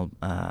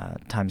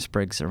thyme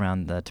sprigs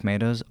around the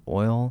tomatoes,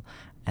 oil,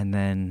 and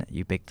then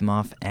you bake them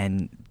off,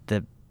 and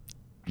the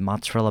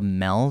mozzarella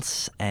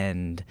melts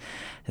and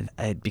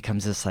it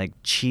becomes this like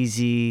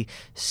cheesy,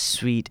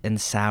 sweet and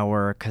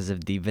sour because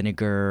of the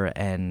vinegar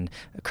and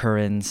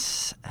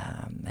currants,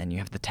 and you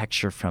have the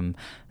texture from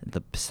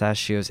the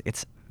pistachios.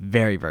 It's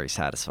very, very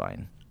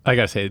satisfying. I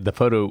gotta say, the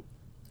photo,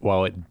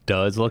 while it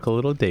does look a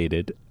little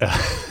dated,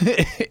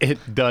 it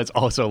does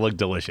also look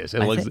delicious.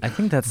 I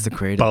think that's the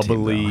creative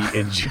bubbly team,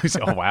 and juicy.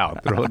 Oh wow,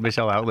 throwing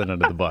Michelle Outland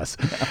under the bus.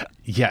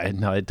 Yeah,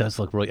 no, it does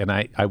look really. And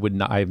I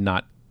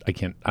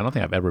don't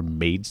think I've ever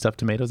made stuffed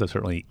tomatoes. I've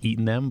certainly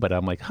eaten them, but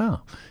I'm like,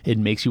 it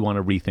makes you want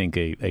to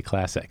rethink a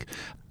classic.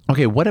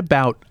 Okay, what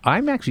about,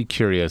 I'm actually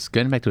curious,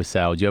 getting back to a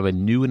salad, you have a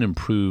new and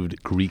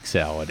improved Greek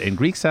salad. And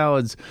Greek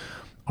salads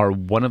are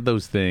one of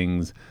those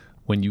things,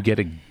 when you get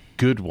a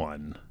good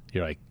one,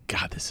 you're like,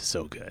 God, this is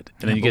so good.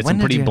 And then you get some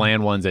pretty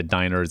bland ones at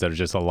diners that are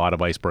just a lot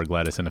of iceberg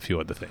lettuce and a few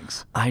other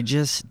things. I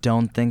just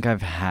don't think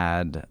I've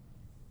had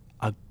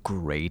a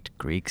great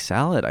Greek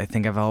salad. I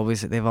think they've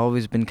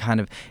always been kind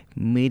of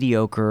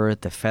mediocre.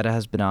 The feta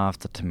has been off.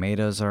 The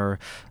tomatoes are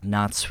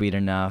not sweet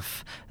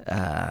enough.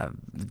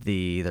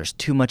 There's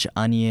too much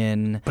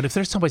onion. But if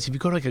there's someplace, if you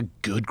go to like a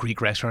good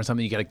Greek restaurant or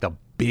something, you get like the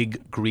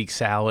big Greek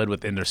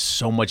salad and there's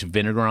so much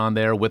vinegar on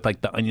there with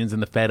like the onions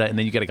and the feta, and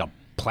then you get like a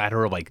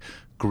platter of like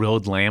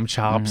grilled lamb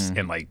chops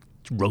and like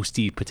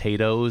roasty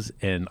potatoes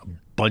and a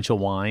bunch of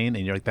wine,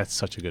 and you're like, that's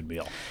such a good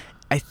meal.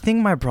 I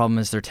think my problem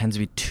is there tends to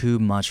be too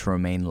much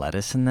romaine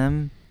lettuce in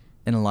them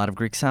in a lot of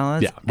Greek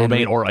salads. Yeah,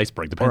 romaine or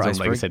iceberg. Depends on,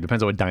 like I said,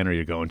 depends on what diner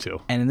you're going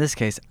to. And in this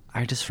case,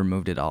 I just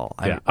removed it all.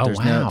 Yeah. There's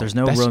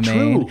no That's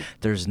romaine. True.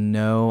 There's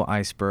no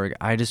iceberg.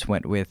 I just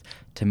went with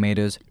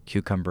tomatoes,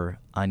 cucumber,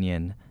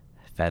 onion,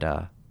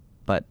 feta,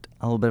 but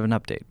a little bit of an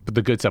update. But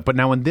the good stuff. But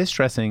now in this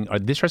dressing,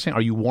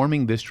 are you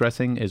warming this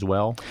dressing as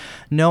well?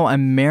 No,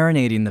 I'm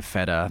marinating the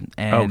feta,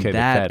 and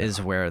that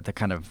is where the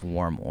kind of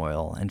warm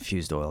oil,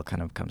 infused oil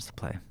kind of comes to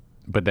play.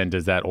 But then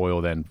does that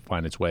oil then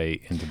find its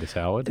way into the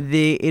salad?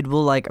 It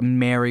will like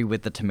marry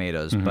with the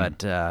tomatoes, but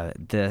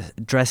the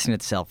dressing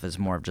itself is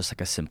more of just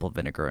like a simple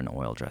vinegar and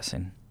oil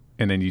dressing.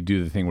 And then you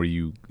do the thing where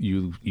you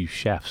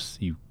chefs,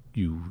 you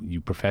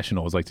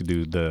professionals like to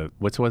do the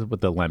what's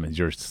with the lemons?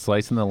 You're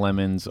slicing the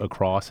lemons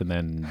across and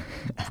then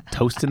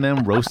toasting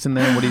them, roasting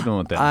them. What are you doing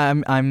with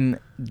them? I'm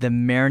the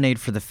marinade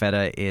for the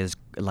feta is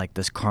like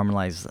this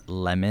caramelized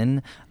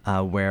lemon,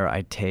 where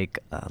I take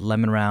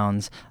lemon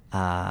rounds,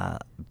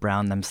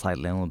 brown them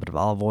slightly in a little bit of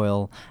olive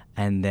oil,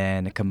 and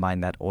then combine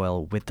that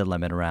oil with the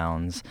lemon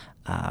rounds,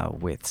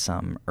 with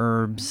some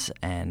herbs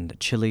and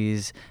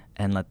chilies,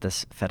 and let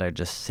this feta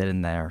just sit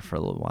in there for a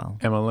little while.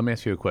 Emma, let me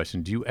ask you a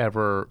question. Do you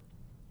ever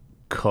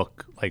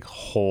cook like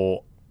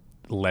whole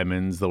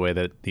lemons the way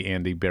that the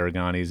Andy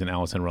Baragani's and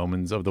Allison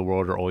Romans of the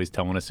world are always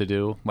telling us to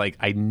do? Like,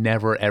 I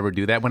never ever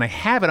do that. When I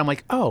have it, I'm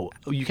like, oh,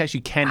 you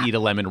actually can eat a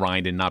lemon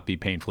rind and not be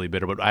painfully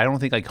bitter. But I don't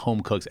think like home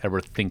cooks ever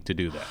think to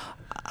do that.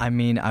 I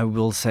mean, I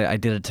will say I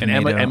did a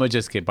tomato. And Emma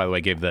just by the way,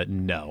 gave the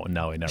no,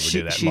 I never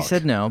do that. She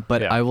said no,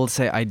 but yeah. I will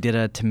say I did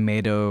a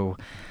tomato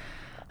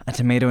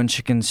and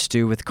chicken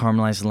stew with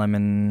caramelized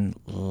lemon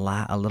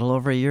a little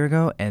over a year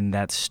ago, and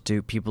that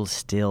stew, people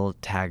still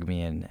tag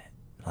me in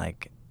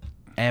like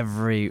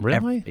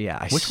Really?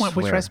 Yeah. Which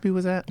recipe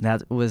was that?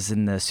 That was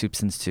in the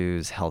Soups and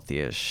Stews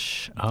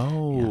Healthy-ish.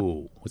 Oh,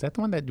 yeah. Was that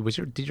the one that was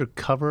did your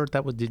cover?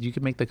 Did you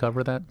make the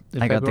cover that?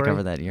 I got the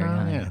cover that year.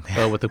 Oh, yeah.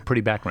 Oh, with the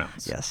pretty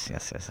backgrounds. Yes.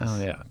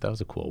 Oh yeah, that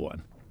was a cool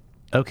one.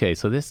 Okay,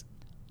 so this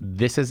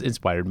has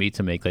inspired me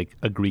to make like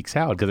a Greek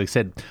salad because like I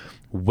said,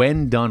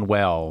 when done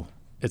well,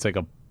 it's like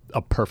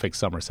a perfect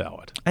summer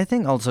salad. I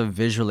think also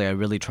visually, I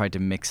really tried to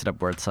mix it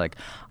up where it's like,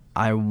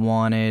 I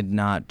wanted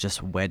not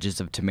just wedges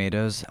of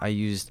tomatoes. I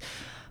used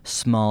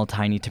small,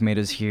 tiny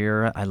tomatoes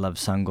here. I love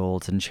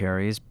Sungolds and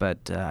cherries,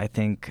 but I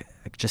think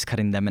just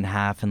cutting them in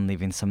half and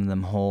leaving some of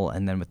them whole.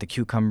 And then with the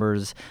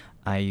cucumbers,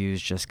 I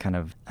used just kind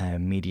of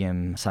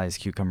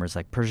medium-sized cucumbers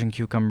like Persian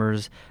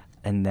cucumbers.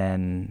 And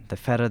then the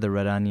feta, the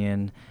red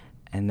onion.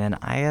 And then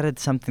I added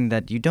something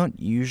that you don't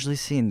usually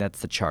see, and that's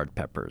the charred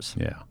peppers.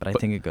 Yeah. But I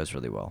think it goes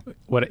really well.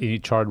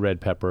 Charred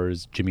red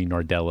peppers, Jimmy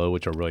Nardello,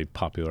 which are really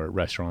popular at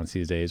restaurants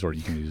these days, or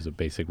you can use a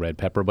basic red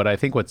pepper. But I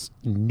think what's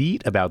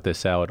neat about this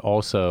salad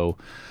also,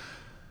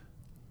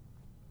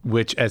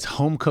 which as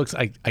home cooks,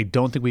 I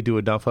don't think we do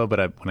enough of,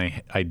 but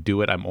when I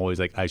do it, I'm always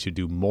like, I should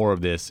do more of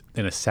this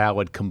in a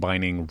salad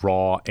combining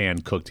raw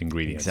and cooked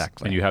ingredients.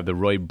 Exactly. And you have the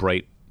really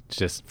bright,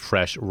 just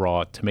fresh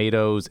raw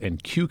tomatoes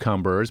and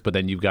cucumbers, but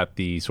then you've got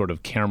the sort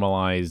of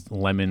caramelized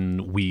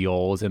lemon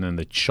wheels and then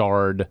the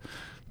charred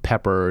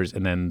peppers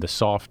and then the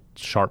soft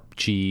sharp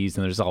cheese,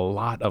 and there's a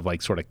lot of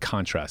like sort of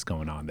contrast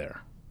going on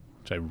there,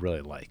 which I really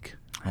like.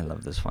 I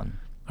love this one.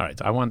 All right,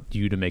 so I want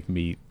you to make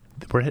me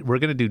we're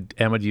gonna do,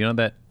 Emma, do you know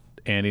that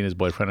Andy and his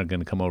boyfriend are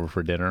going to come over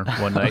for dinner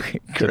one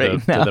night to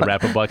the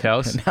Rappabuck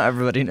house? Now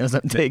everybody knows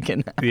I'm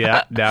taken.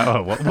 Yeah.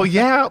 Now, well,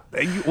 yeah.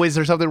 Is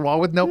there something wrong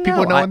with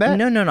people knowing that?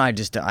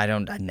 No. I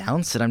don't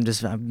announce it.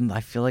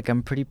 I feel like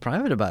I'm pretty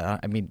private about it.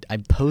 I mean, I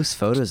post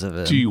photos of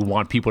it. Do you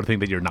want people to think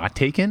that you're not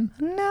taken?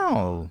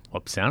 No.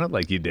 Well, it sounded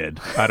like you did.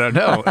 I don't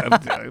know.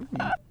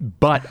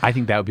 But I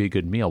think that would be a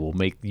good meal. We'll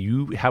make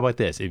you. How about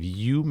this? If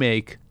you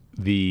make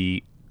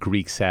the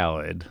Greek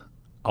salad,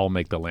 I'll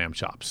make the lamb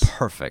chops.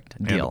 Perfect.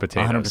 Deal. And the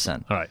potatoes.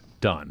 100%. All right.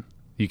 Done.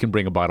 You can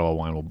bring a bottle of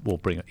wine. We'll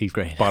bring each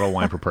bottle of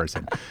wine per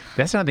person.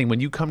 That's another thing. When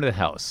you come to the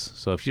house,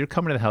 so if you're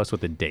coming to the house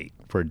with a date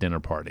for a dinner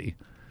party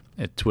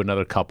to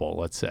another couple,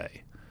 let's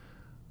say,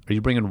 are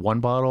you bringing one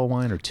bottle of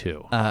wine or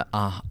two?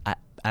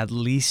 At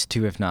least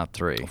two, if not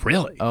three.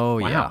 Really? Oh,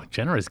 wow. yeah.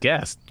 Generous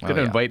guest. Going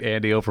to invite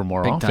Andy over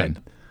more Big often.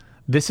 time.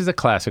 This is a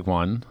classic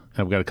one.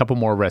 I've got a couple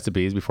more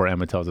recipes before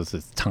Emma tells us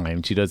it's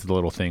time. She does the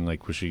little thing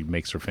like where she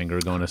makes her finger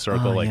go in a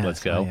circle,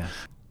 let's go. Oh, yes.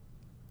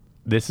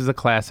 This is a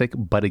classic,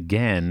 but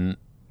again,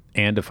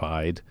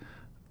 Andified,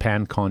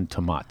 pan con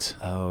tomate.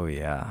 Oh,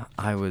 yeah.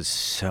 I was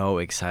so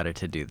excited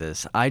to do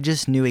this. I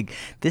just knew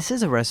this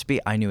is a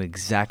recipe I knew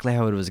exactly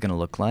how it was going to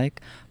look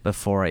like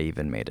before I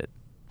even made it.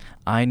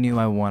 I knew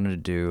I wanted to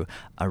do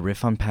a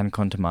riff on pan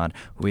con tomate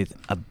with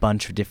a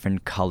bunch of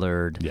different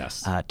colored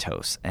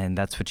toast. And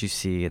that's what you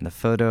see in the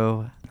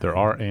photo. There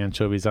are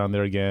anchovies on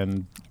there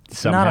again.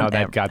 Somehow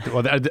that got...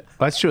 Well,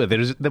 that's true.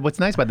 What's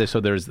nice about this,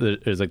 so there's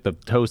like the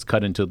toast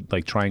cut into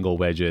like triangle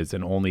wedges,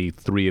 and only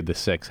 3 of the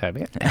 6 have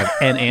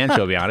an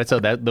anchovy on it.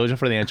 So those are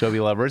for the anchovy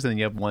lovers, and then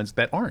you have ones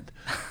that aren't.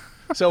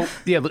 So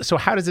so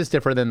how does this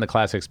differ than the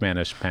classic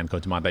Spanish pan con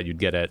tomate that you'd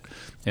get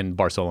in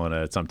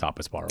Barcelona at some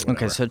tapas bar or whatever?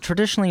 Okay, so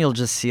traditionally you'll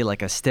just see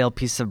like a stale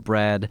piece of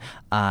bread,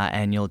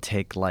 and you'll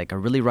take like a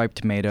really ripe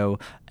tomato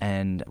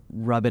and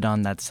rub it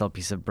on that stale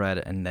piece of bread,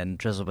 and then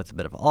drizzle with a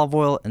bit of olive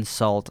oil and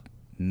salt.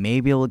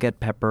 Maybe you'll get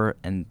pepper,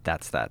 and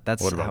that's that.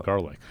 What about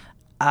garlic?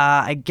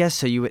 I guess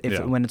so.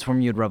 When it's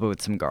warm, you'd rub it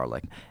with some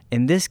garlic.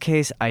 In this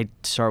case, I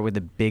start with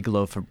a big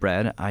loaf of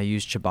bread. I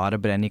use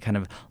ciabatta, but any kind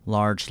of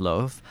large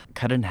loaf,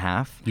 cut in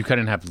half. You cut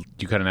in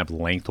half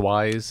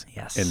lengthwise.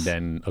 Yes. And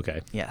then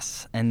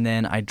Yes, and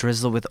then I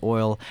drizzle with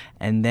oil,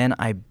 and then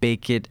I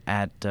bake it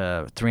at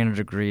 300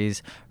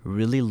 degrees,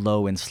 really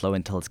low and slow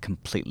until it's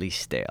completely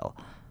stale.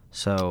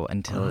 So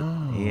until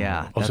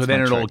so then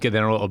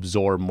it'll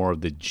absorb more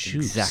of the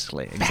juice.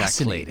 Exactly.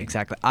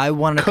 I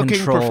want to cooking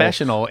control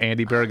professional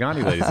Andy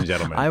Baragani, ladies and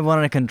gentlemen. I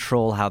wanted to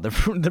control how the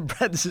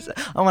bread.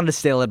 I wanted to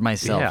stale it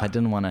myself. I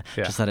didn't want to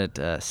just let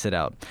it sit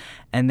out.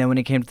 And then when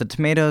it came to the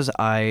tomatoes,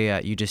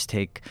 you just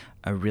take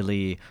a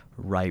really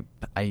ripe.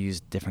 I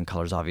use different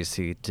colors,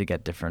 obviously, to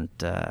get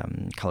different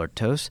colored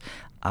toast.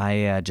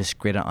 I just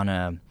grate it on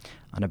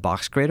a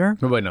box grater.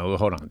 No,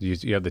 hold on.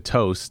 You have the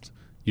toast.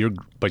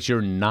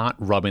 You're not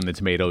rubbing the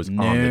tomatoes on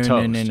the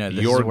toast. No.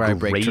 You're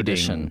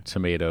grating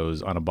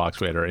tomatoes on a box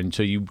grater, and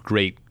so you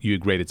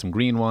grated some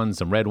green ones,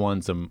 some red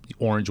ones, some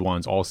orange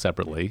ones, all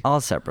separately.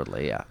 All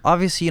separately, yeah.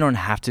 Obviously, you don't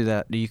have to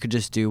that. You could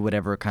just do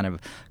whatever kind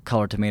of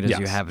color tomatoes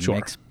you have in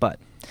mix,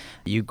 but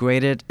you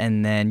grate it,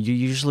 and then you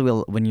usually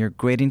will. When you're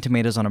grating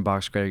tomatoes on a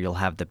box grater, you'll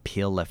have the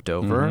peel left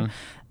over. Mm-hmm.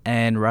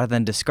 And rather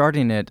than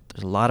discarding it,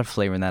 there's a lot of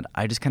flavor in that.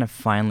 I just kind of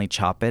finely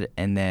chop it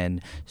and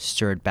then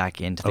stir it back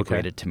into the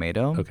grated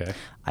tomato. Okay.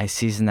 I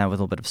season that with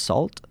a little bit of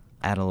salt,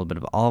 add a little bit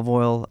of olive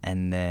oil,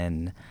 and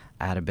then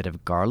add a bit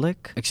of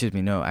garlic.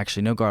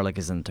 No garlic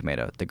is in the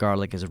tomato. The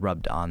garlic is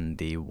rubbed on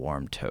the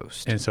warm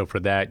toast. And so for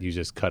that, you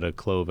just cut a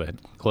clove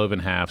in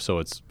half so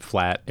it's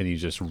flat, and you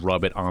just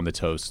rub it on the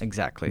toast.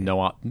 Exactly.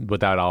 No,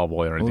 without olive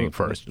oil or anything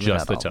first,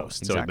 just the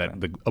toast. Exactly. So that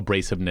the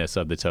abrasiveness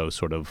of the toast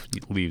sort of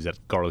leaves that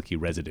garlicky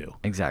residue.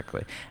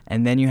 Exactly.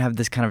 And then you have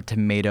this kind of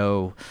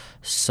tomato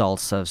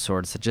salsa of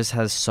sorts that just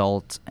has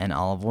salt and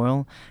olive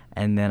oil.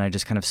 And then I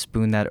just kind of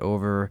spoon that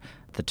over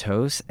the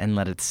toast and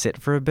let it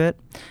sit for a bit.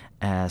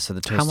 So the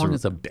toast. How long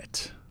is a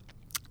bit?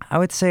 I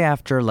would say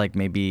after like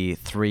maybe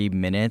 3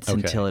 minutes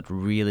until it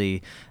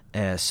really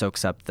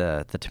soaks up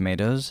the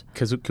tomatoes.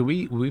 Because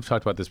we've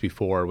talked about this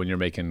before when you're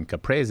making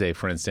caprese,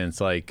 for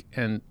instance,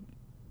 and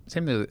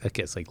same thing, I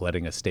guess, like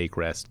letting a steak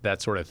rest,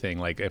 that sort of thing.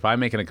 Like if I'm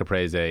making a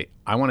caprese,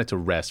 I want it to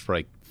rest for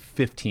like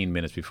 15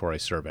 minutes before I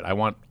serve it. I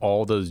want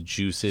all those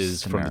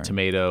juices from the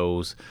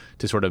tomatoes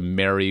to sort of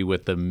marry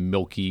with the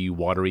milky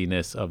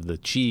wateriness of the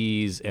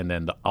cheese, and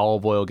then the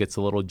olive oil gets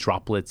a little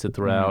droplets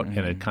throughout, and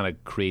it kind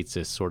of creates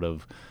this sort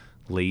of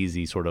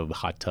lazy sort of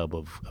hot tub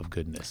of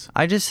goodness.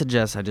 I just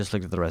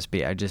looked at the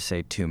recipe. I just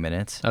say 2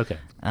 minutes. Okay.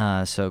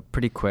 So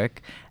pretty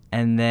quick.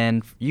 And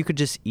then you could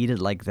just eat it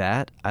like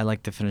that. I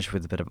like to finish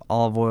with a bit of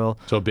olive oil.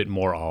 So a bit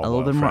more olive oil. A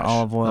little bit more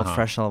olive oil,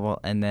 fresh olive oil,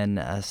 and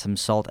then some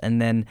salt.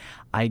 And then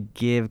I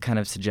give kind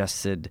of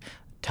suggested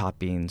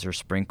toppings or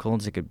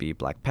sprinkles. It could be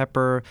black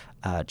pepper,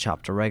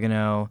 chopped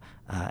oregano,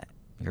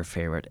 your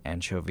favorite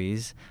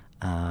anchovies,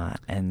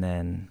 and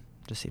then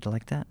just eat it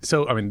like that.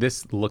 So, I mean,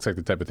 this looks like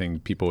the type of thing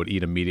people would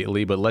eat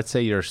immediately, but let's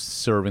say you're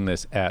serving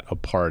this at a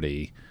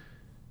party.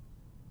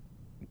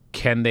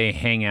 Can they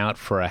hang out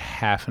for a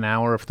half an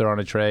hour if they're on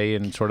a tray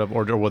and sort of,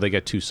 or will they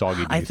get too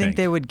soggy? I think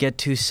they would get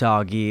too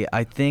soggy.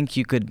 I think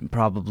you could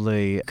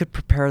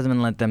prepare them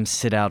and let them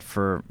sit out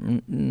for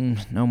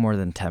no more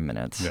than 10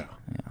 minutes. Yeah.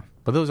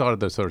 But those are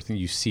the sort of things,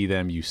 you see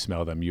them, you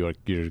smell them, you're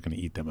going to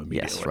eat them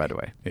immediately. Yes, right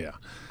away. Yeah.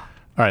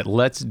 All right,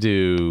 let's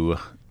do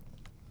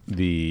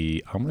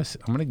I'm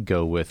going to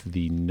go with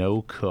the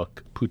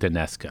no-cook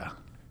puttanesca,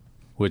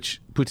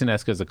 which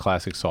puttanesca is a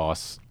classic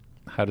sauce.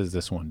 How does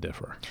this one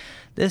differ?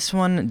 This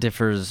one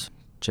differs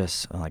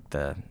just like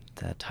the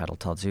title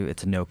tells you.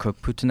 It's a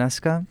no-cook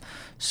puttanesca.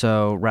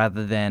 So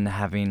rather than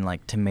having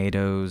like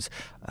tomatoes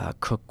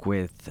cook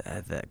with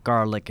the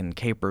garlic and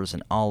capers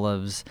and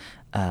olives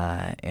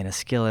in a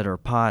skillet or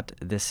pot,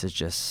 this is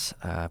just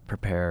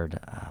prepared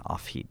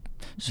off heat.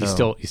 So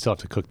you still have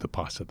to cook the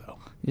pasta though.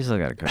 You still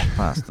got to cook the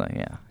pasta,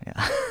 yeah.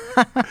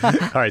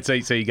 All right, so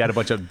you got a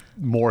bunch of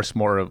more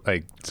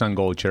like sun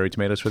gold cherry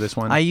tomatoes for this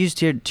one? I used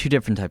here 2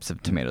 different types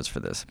of tomatoes for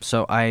this.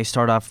 So I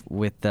start off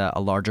with a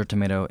larger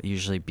tomato,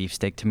 usually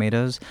beefsteak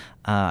tomatoes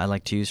I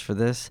like to use for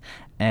this.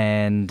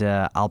 And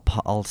I'll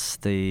pulse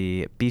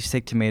the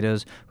beefsteak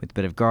tomatoes with a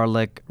bit of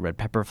garlic, red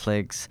pepper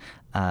flakes,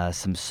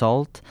 some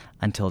salt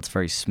until it's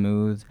very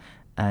smooth.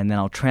 And then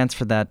I'll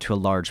transfer that to a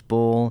large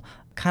bowl,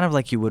 kind of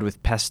like you would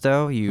with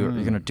pesto. You're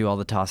going to do all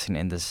the tossing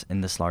in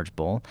this large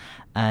bowl.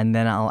 And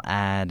then I'll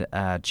add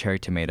cherry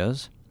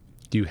tomatoes.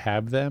 Do you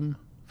have them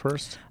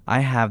first? I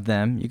have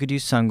them. You could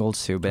use sun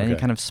golds too, but any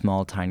kind of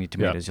small, tiny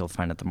tomatoes you'll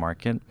find at the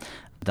market.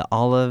 The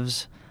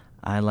olives,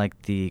 I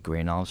like the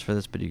green olives for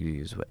this, but you can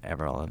use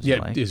whatever olives you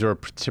like. Is there a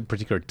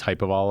particular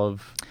type of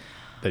olive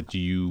that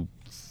you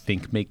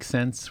think makes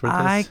sense for this?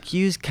 I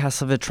use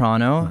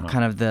Castelvetrano,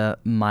 kind of the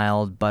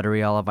mild,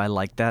 buttery olive. I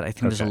like that. I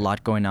think there's a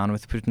lot going on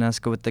with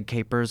puttanesca with the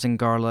capers and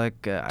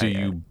garlic. Do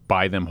you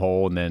buy them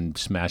whole and then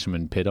smash them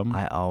and pit them?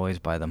 I always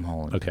buy them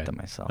whole and pit them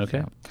myself. Okay.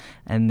 Yeah.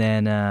 And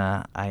then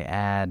I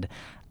add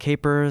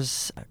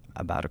capers,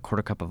 about a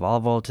 1/4 cup of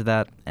olive oil to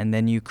that, and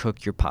then you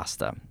cook your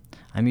pasta.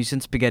 I'm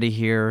using spaghetti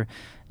here.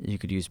 You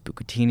could use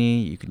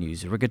bucatini, you could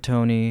use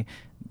rigatoni.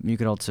 You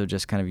could also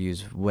just kind of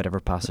use whatever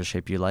pasta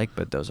shape you like,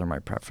 but those are my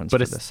preference for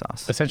this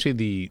sauce.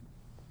 Essentially,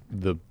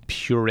 the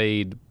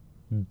pureed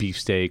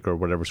beefsteak or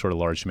whatever sort of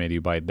large tomato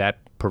you buy, that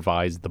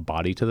provides the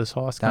body to the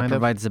sauce, That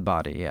provides the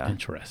body, yeah.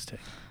 Interesting.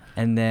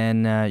 And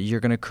then you're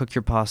going to cook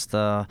your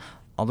pasta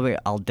all the way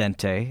al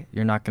dente.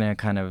 You're not going to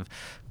kind of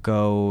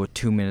go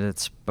 2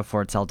 minutes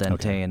before it's al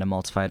dente and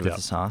emulsify it with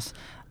the sauce.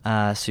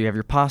 So you have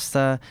your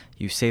pasta,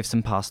 you save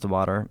some pasta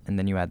water, and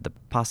then you add the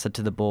pasta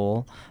to the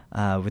bowl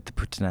with the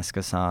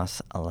puttanesca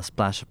sauce, a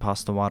splash of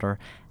pasta water,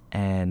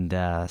 and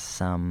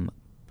some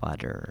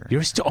butter.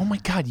 Oh my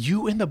God,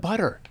 you and the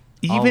butter.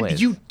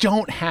 Always. You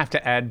don't have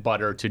to add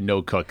butter to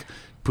no-cook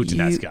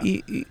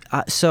puttanesca.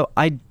 So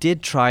I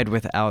did try it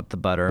without the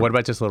butter. What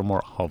about just a little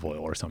more olive oil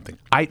or something?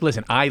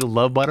 Listen, I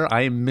love butter.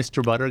 I am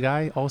Mr. Butter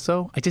guy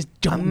also. I just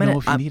don't know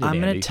if you need it, I'm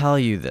going to tell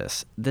you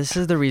this. This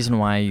is the reason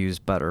why I use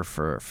butter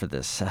for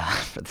this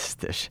for this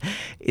dish.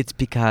 It's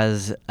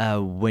because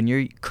when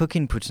you're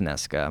cooking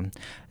puttanesca,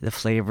 the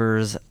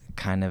flavors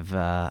kind of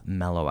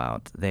mellow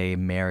out. They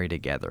marry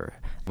together.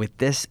 With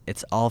this,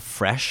 it's all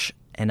fresh.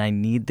 And I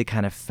need the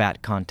kind of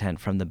fat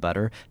content from the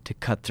butter to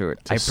cut through it.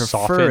 I prefer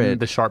soften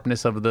the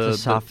sharpness of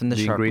the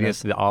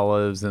ingredients, the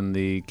olives and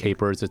the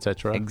capers,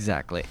 etc.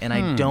 Exactly. And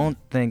I don't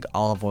think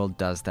olive oil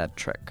does that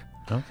trick.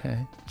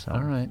 Okay. So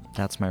all right.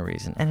 That's my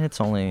reason. And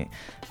it's only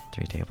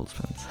 3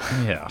 tablespoons.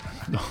 Yeah.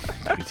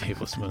 3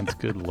 tablespoons.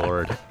 Good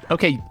Lord.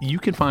 Okay. You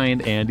can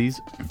find Andy's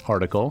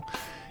article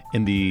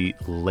in the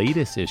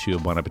latest issue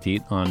of Bon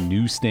Appetit on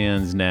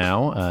newsstands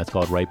now. It's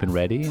called Ripe and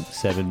Ready.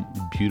 7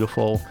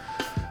 beautiful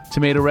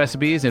tomato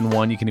recipes, and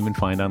one you can even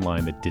find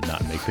online that did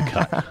not make the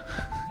cut.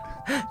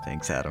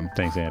 Thanks, Adam.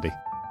 Thanks, Andy.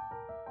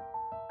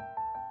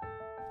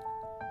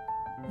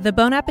 The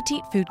Bon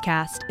Appetit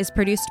Foodcast is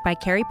produced by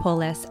Carrie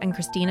Polis and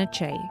Christina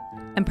Che,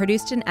 and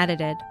produced and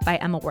edited by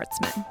Emma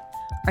Wartzman.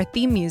 Our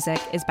theme music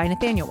is by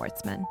Nathaniel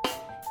Wartzman.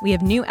 We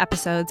have new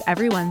episodes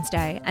every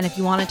Wednesday, and if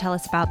you want to tell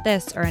us about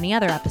this or any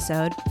other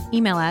episode,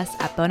 email us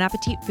at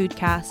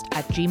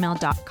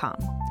bonappetitfoodcast@gmail.com.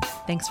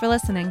 Thanks for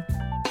listening.